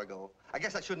half an hour ago. I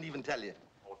guess I shouldn't even tell you.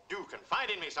 Oh, do confide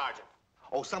in me, Sergeant.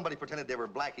 Oh, somebody pretended they were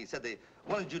Blackie. Said they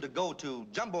wanted you to go to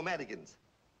Jumbo Madigan's.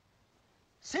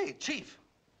 Say, Chief,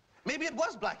 maybe it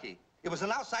was Blackie. It was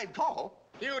an outside call.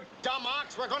 You dumb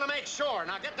ox, we're gonna make sure.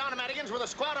 Now get down to Madigan's with a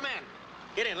squad of men.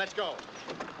 Get in, let's go.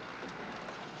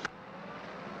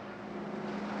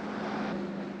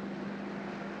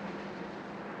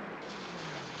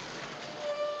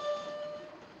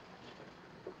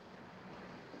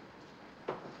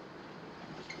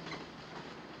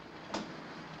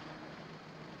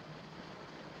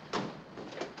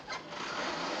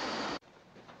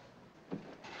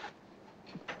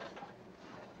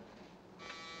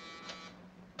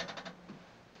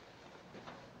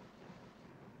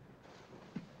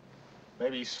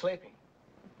 Maybe he's sleeping.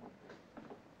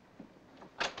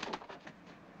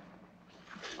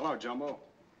 Hello, Jumbo.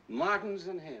 Martins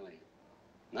and Haley.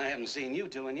 I haven't seen you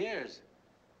two in years.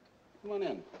 Come on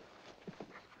in.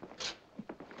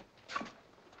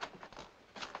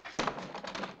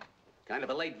 Kind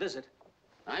of a late visit.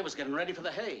 I was getting ready for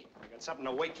the hay. I got something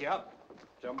to wake you up,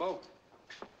 Jumbo.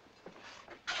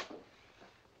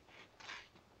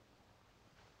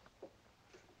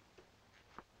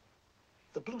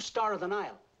 The Blue Star of the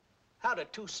Nile. How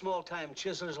did two small-time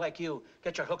chiselers like you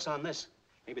get your hooks on this?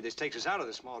 Maybe this takes us out of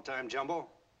the small time, Jumbo.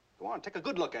 Go on, take a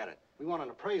good look at it. We want an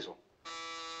appraisal.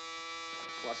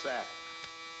 What's that?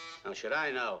 How should I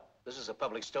know? This is a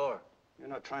public store. You're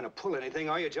not trying to pull anything,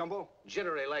 are you, Jumbo?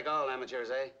 Jittery like all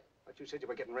amateurs, eh? But you said you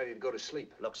were getting ready to go to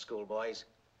sleep. Look, schoolboys,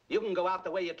 you can go out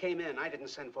the way you came in. I didn't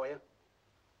send for you.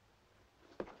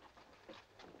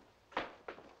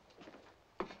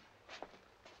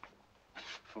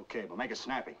 Okay, but make it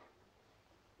snappy.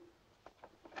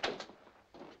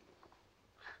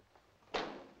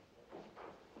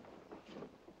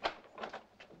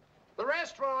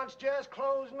 restaurant's just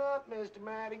closing up, Mr.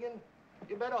 Madigan.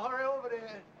 You better hurry over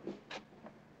there.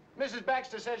 Mrs.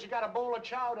 Baxter says you got a bowl of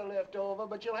chowder left over,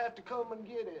 but you'll have to come and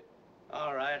get it.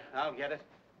 All right, I'll get it.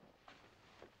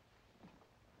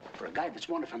 For a guy that's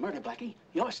wanted for murder, Blackie,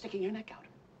 you're sticking your neck out.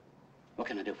 What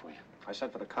can I do for you? I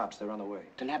sent for the cops. They're on the way.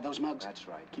 To nab those mugs? That's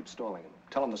right. Keep stalling them.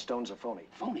 Tell them the stones are phony.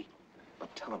 Phony?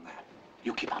 But tell them that.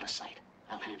 You keep out of sight.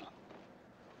 I'll handle them.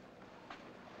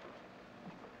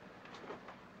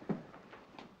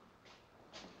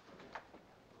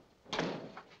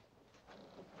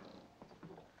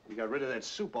 You got rid of that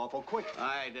soup awful quick.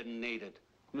 I didn't need it.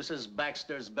 Mrs.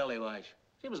 Baxter's belly wash.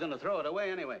 She was going to throw it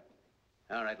away anyway.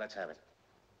 All right, let's have it.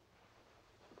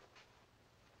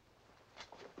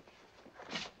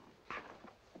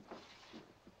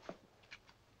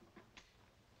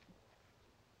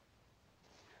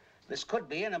 This could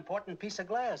be an important piece of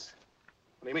glass.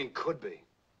 What do you mean, could be?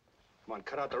 Come on,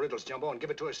 cut out the riddles, Jumbo, and give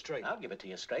it to us straight. I'll give it to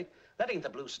you straight. That ain't the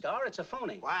Blue Star, it's a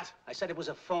phony. What? I said it was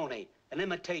a phony, an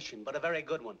imitation, but a very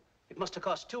good one. It must have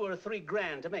cost $2 or $3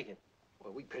 grand to make it.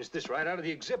 Well, we pinched this right out of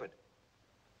the exhibit.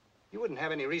 You wouldn't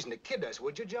have any reason to kid us,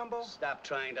 would you, Jumbo? Stop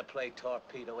trying to play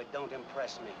torpedo. It don't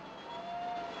impress me.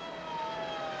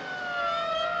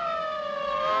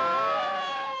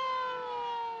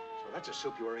 So that's a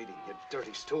soup you were eating, you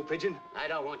dirty stool pigeon. I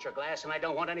don't want your glass, and I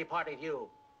don't want any part of you.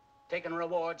 Taking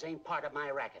rewards ain't part of my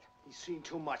racket. He's seen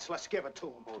too much. Let's give it to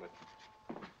him. Hold it.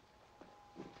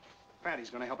 Patty's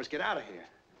gonna help us get out of here.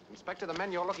 Inspector, the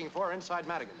men you're looking for are inside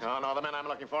Madigan. No, the men I'm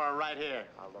looking for are right here.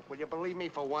 Now, look, will you believe me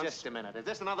for once? Just a minute. Is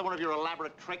this another one of your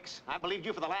elaborate tricks? I believed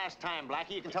you for the last time,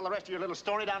 Blackie. You can tell the rest of your little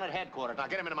story down at headquarters. Now,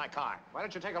 get him into my car. Why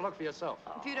don't you take a look for yourself?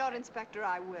 If you don't, Inspector,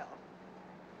 I will.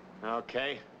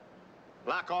 Okay.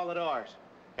 Lock all the doors.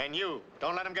 And you,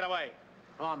 don't let him get away.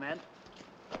 Come on, men.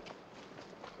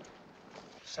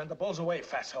 Send the bulls away,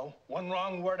 fatso. One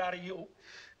wrong word out of you.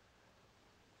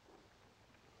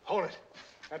 Hold it.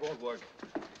 That won't work.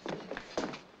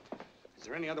 Is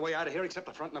there any other way out of here except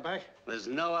the front and the back? There's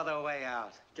no other way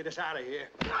out. Get us out of here.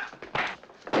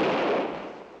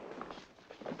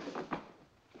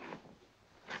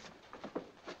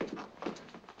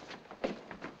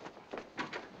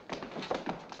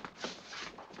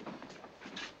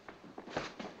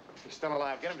 He's still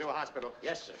alive. Get him to a hospital.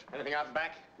 Yes, sir. Anything out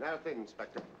back? Not a thing,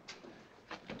 Inspector.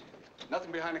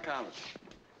 Nothing behind the counter.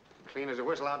 Clean as a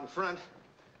whistle out in front.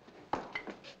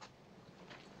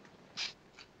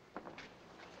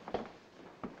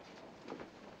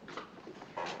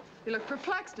 You look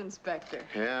perplexed, Inspector.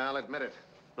 Yeah, I'll admit it.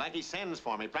 Blackie sends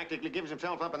for me, practically gives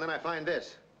himself up, and then I find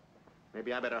this.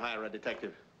 Maybe I better hire a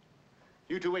detective.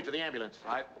 You two wait for the ambulance.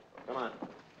 All right. Come on.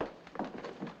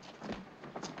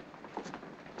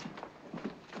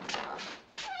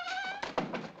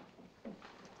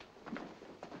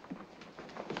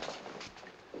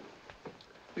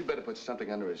 We'd better put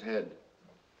something under his head.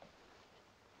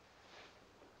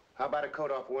 How about a coat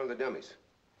off one of the dummies?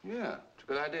 Yeah, it's a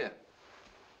good idea.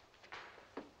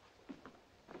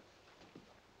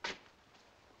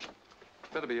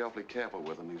 Better be awfully careful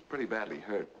with him. He's pretty badly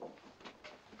hurt.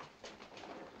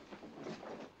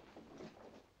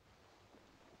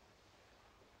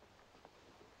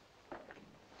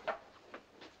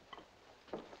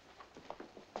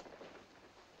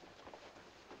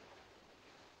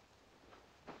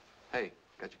 Hey,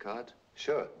 got your cards?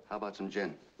 Sure. How about some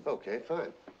gin? Okay,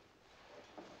 fine.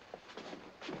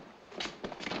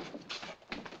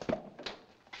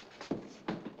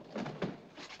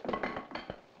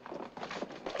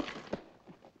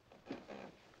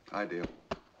 Ideal.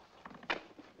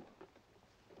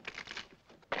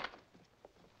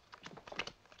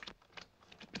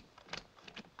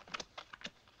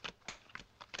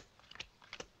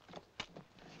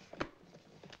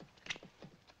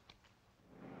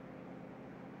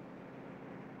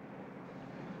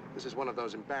 This is one of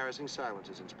those embarrassing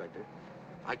silences, Inspector.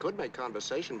 I could make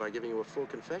conversation by giving you a full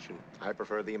confession. I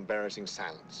prefer the embarrassing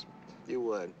silence. You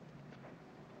would.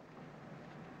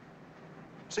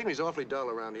 Scenery's awfully dull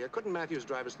around here. Couldn't Matthews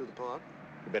drive us through the park?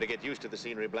 You better get used to the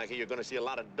scenery, Blackie. You're going to see a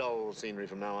lot of dull scenery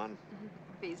from now on.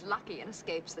 If he's lucky and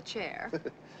escapes the chair.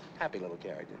 Happy little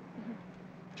character.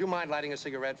 Do you mind lighting a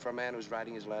cigarette for a man who's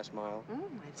riding his last mile?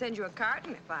 I'd send you a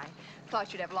carton if I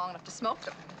thought you'd have long enough to smoke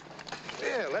them.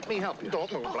 Yeah, let me help you.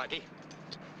 Don't move, Blackie.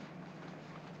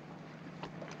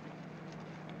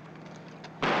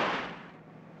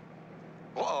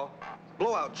 Uh-oh.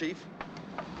 Blowout, Chief.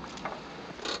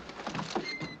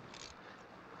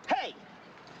 Hey!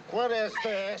 What is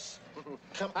this?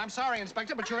 I'm sorry,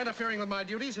 Inspector, but you're interfering with my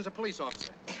duties as a police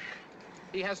officer.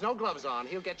 He has no gloves on.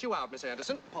 He'll get you out, Miss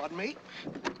Anderson. Pardon me?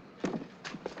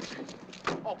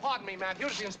 Oh, pardon me,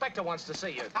 Matthews. The inspector wants to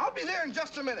see you. I'll be there in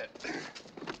just a minute.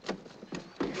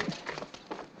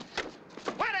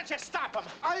 Why don't you stop him?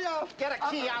 Get a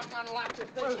key out and unlock the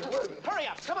thing. Hurry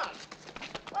up, come on.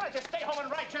 Why don't you stay home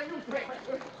and write your newspaper?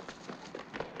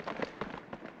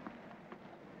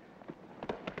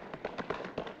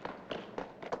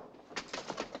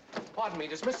 Pardon me,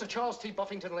 does Mr. Charles T.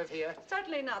 Buffington live here?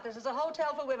 Certainly not. This is a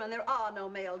hotel for women. There are no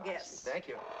male guests. Thank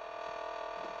you.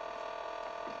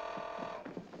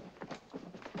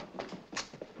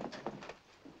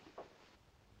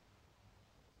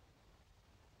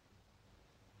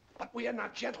 But we are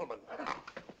not gentlemen.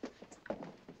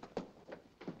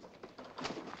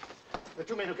 The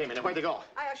two men who came in, where'd they go?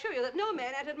 I assure you that no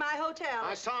man entered my hotel.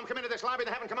 I saw them come into this lobby.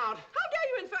 They haven't come out. How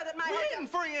dare you infer that my We hotel... ain't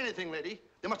inferring anything, lady.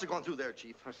 They must have gone through there,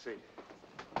 Chief. Let's see.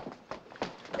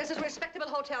 This is a respectable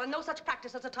hotel, and no such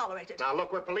practices are tolerated. Now,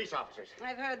 look, we're police officers.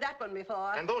 I've heard that one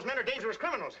before. And those men are dangerous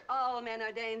criminals. All men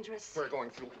are dangerous. We're going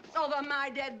through. Over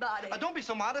my dead body. Don't be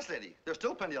so modest, lady. There's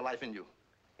still plenty of life in you.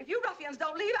 If you ruffians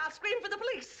don't leave, I'll scream for the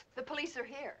police. The police are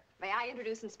here. May I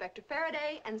introduce Inspector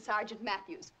Faraday and Sergeant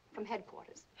Matthews from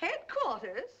headquarters.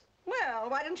 Headquarters? Well,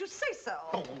 why didn't you say so?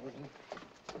 Oh.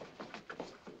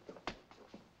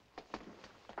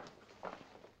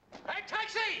 Hey,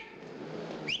 taxi!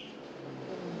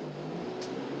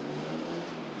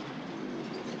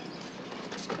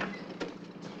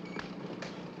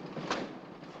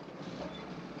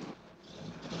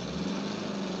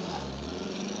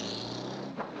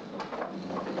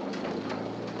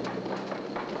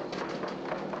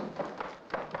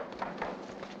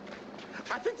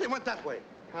 I think they went that way.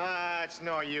 Ah, it's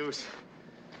no use.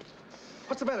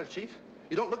 What's the matter, Chief?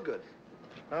 You don't look good.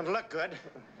 Don't look good.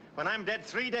 When I'm dead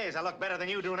 3 days, I look better than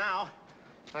you do now.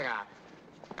 Look out.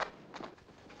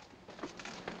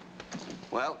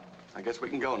 Well, I guess we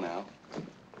can go now.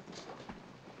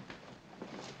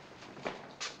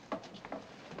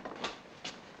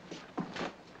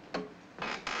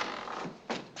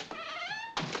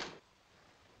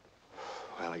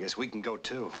 Well, I guess we can go,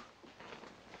 too.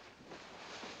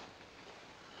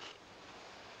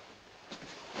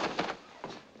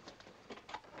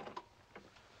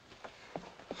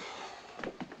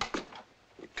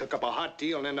 Cook up a hot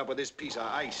deal and end up with this piece of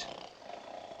ice.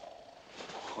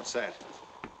 What's that?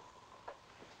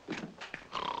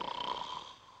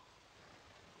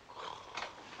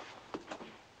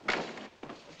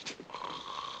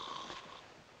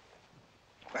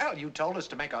 Well, you told us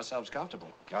to make ourselves comfortable.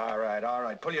 All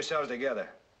right. Pull yourselves together.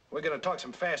 We're gonna talk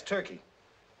some fast turkey.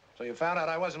 So you found out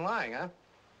I wasn't lying, huh?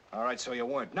 All right, so you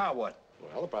weren't. Now what?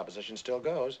 Well, the proposition still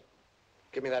goes.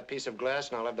 Give me that piece of glass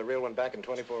and I'll have the real one back in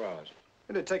 24 hours.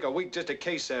 It'd take a week just to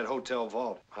case that hotel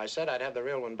vault. I said I'd have the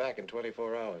real one back in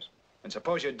 24 hours. And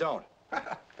suppose you don't?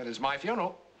 Then it's my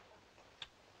funeral.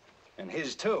 And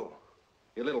his, too.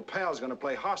 Your little pal's gonna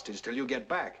play hostage till you get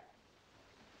back.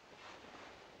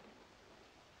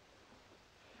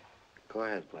 Go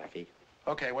ahead, Blackie.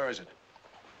 Okay, where is it?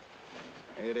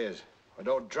 It is. But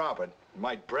don't drop it. It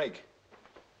might break.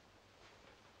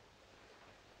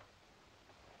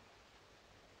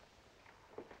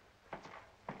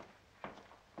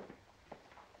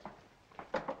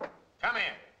 Come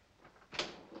in.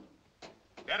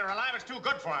 Dead or alive, it's too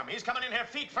good for him. He's coming in here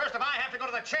feet first if I have to go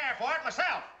to the chair for it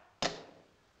myself.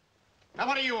 Now,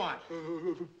 what do you want?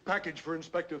 Package for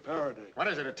Inspector Faraday. What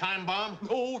is it, a time bomb?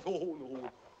 No.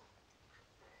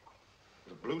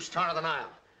 The Blue Star of the Nile.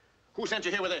 Who sent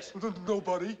you here with this?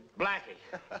 Nobody. Blackie.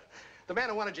 The man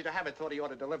who wanted you to have it thought he ought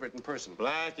to deliver it in person.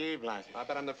 Blackie. I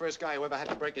bet I'm the first guy who ever had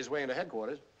to break his way into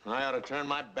headquarters. I ought to turn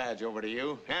my badge over to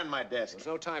you and my desk. There's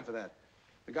no time for that.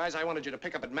 The guys I wanted you to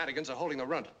pick up at Madigan's are holding the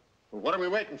runt. Well, what are we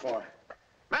waiting for?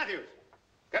 Matthews,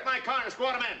 get my car and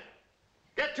squad them in.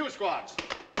 Get 2 squads.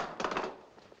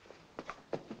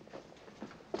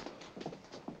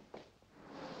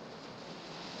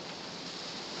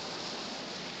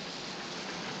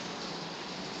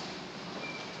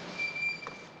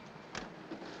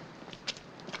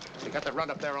 You got the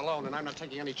runt up there alone, and I'm not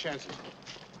taking any chances.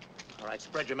 All right,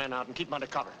 spread your men out and keep them under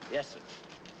cover. Yes, sir.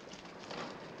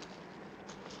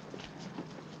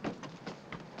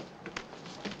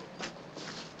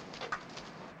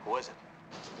 Who is it?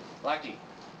 Blackie.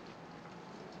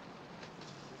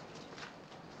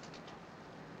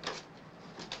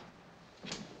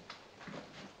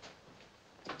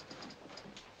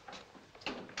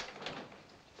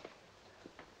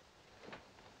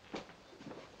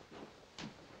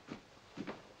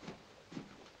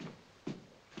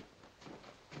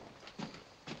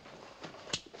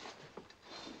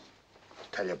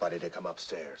 Tell your buddy to come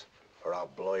upstairs, or I'll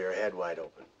blow your head wide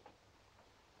open.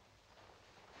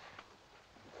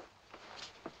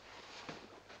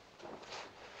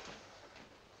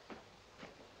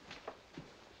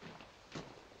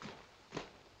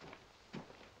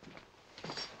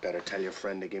 Better tell your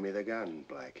friend to give me the gun,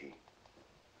 Blackie.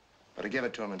 Better give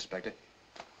it to him, Inspector.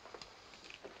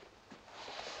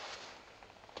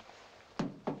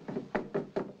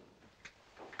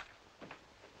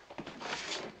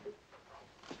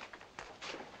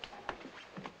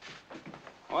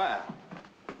 Well,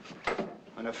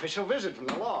 an official visit from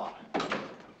the law.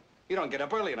 You don't get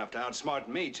up early enough to outsmart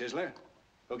me, Chisler.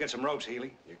 Go get some ropes,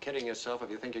 Healy. You're kidding yourself if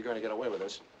you think you're going to get away with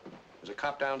this. There's a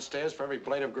cop downstairs for every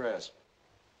blade of grass.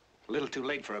 A little too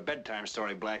late for a bedtime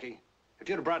story, Blackie. If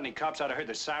you'd have brought any cops, I'd have heard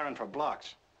the siren for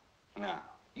blocks. Now,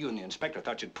 you and the inspector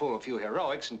thought you'd pull a few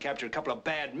heroics and capture a couple of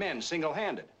bad men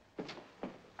single-handed.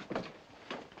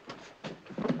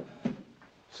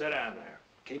 Sit down there.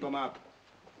 Keep 'em up.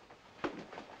 All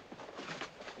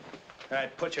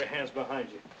right, put your hands behind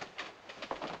you.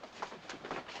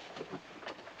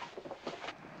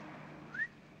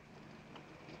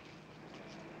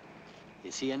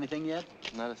 You see anything yet?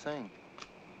 Not a thing.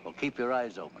 Well, keep your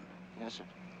eyes open. Yes, sir.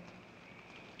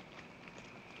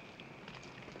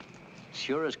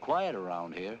 Sure is quiet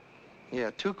around here. Yeah,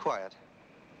 too quiet.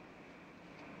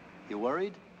 You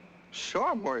worried? Sure,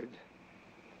 I'm worried.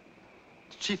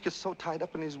 The chief gets so tied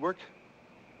up in his work.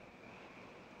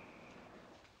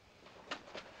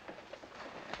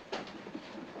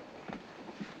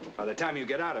 By the time you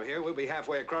get out of here, we'll be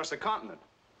halfway across the continent.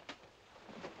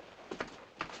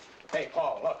 Hey,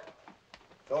 Paul, look.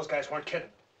 Those guys weren't kidding.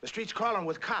 The street's crawling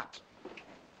with cops.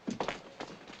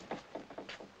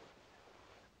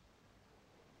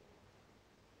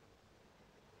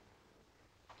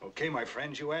 Okay, my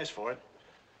friends, you asked for it.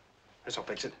 This'll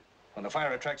fix it. When the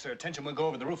fire attracts their attention, we'll go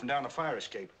over the roof and down the fire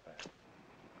escape.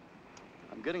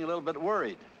 I'm getting a little bit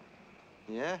worried.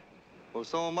 Yeah? Well,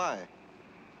 so am I.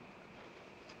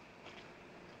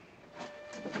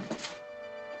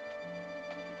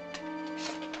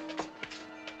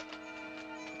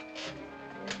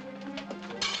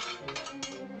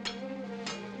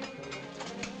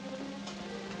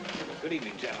 Good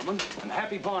evening, gentlemen, and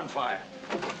happy bonfire.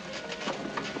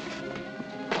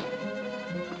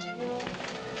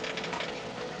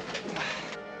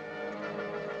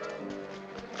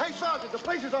 Hey, Sergeant, the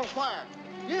place is on fire.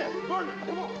 Yeah, burn it.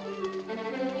 Come on.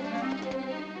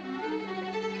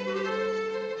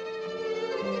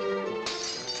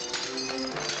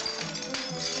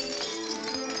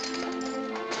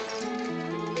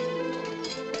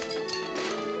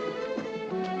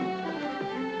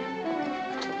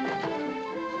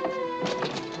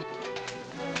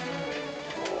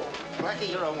 Blackie,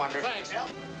 you're a wonder. Thanks.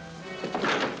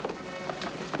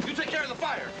 You take care of the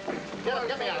fire.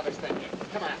 Get me out of this thing.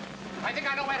 Come on. I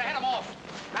think I know where to head them off.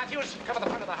 Matthews, cover the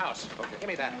front of the house. Okay. Give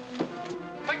me that.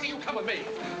 Blackie, you come with me.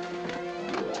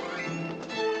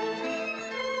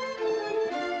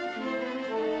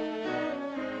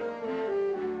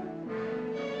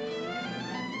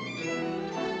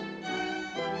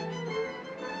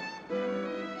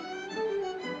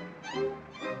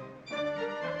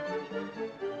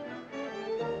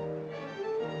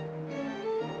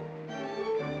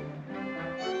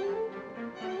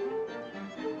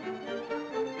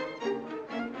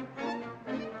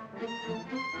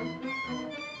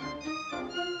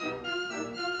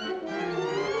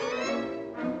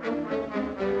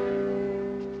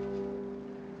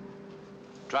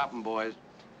 Drop 'em, boys.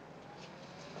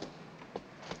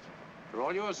 They're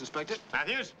all yours, Inspector.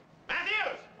 Matthews?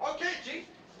 Matthews! Okay, Chief.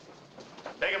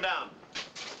 Take him down.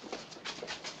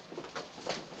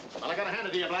 Well, I gotta hand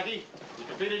it to you, Blackie. You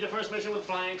completed your first mission with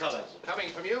flying colors. Coming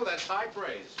from you, that's high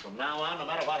praise. From now on, no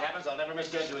matter what happens, I'll never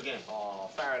misjudge you again. Oh,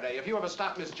 Faraday, if you ever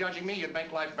stop misjudging me, you'd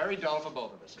make life very dull for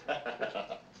both of us.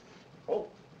 Oh.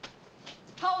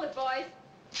 Hold it, boys.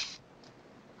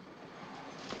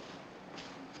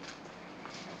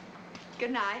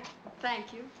 Good night.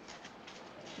 Thank you.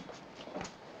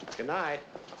 Good night.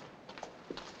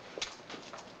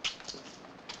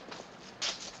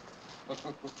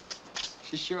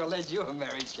 She sure led you a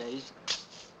merry chase.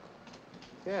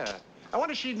 Yeah. I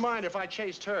wonder if she'd mind if I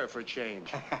chased her for a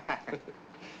change.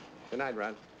 Good night,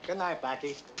 Ron. Good night,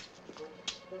 Blackie.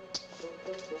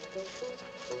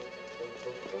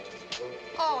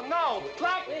 Oh, no!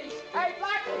 Blackie! Hey,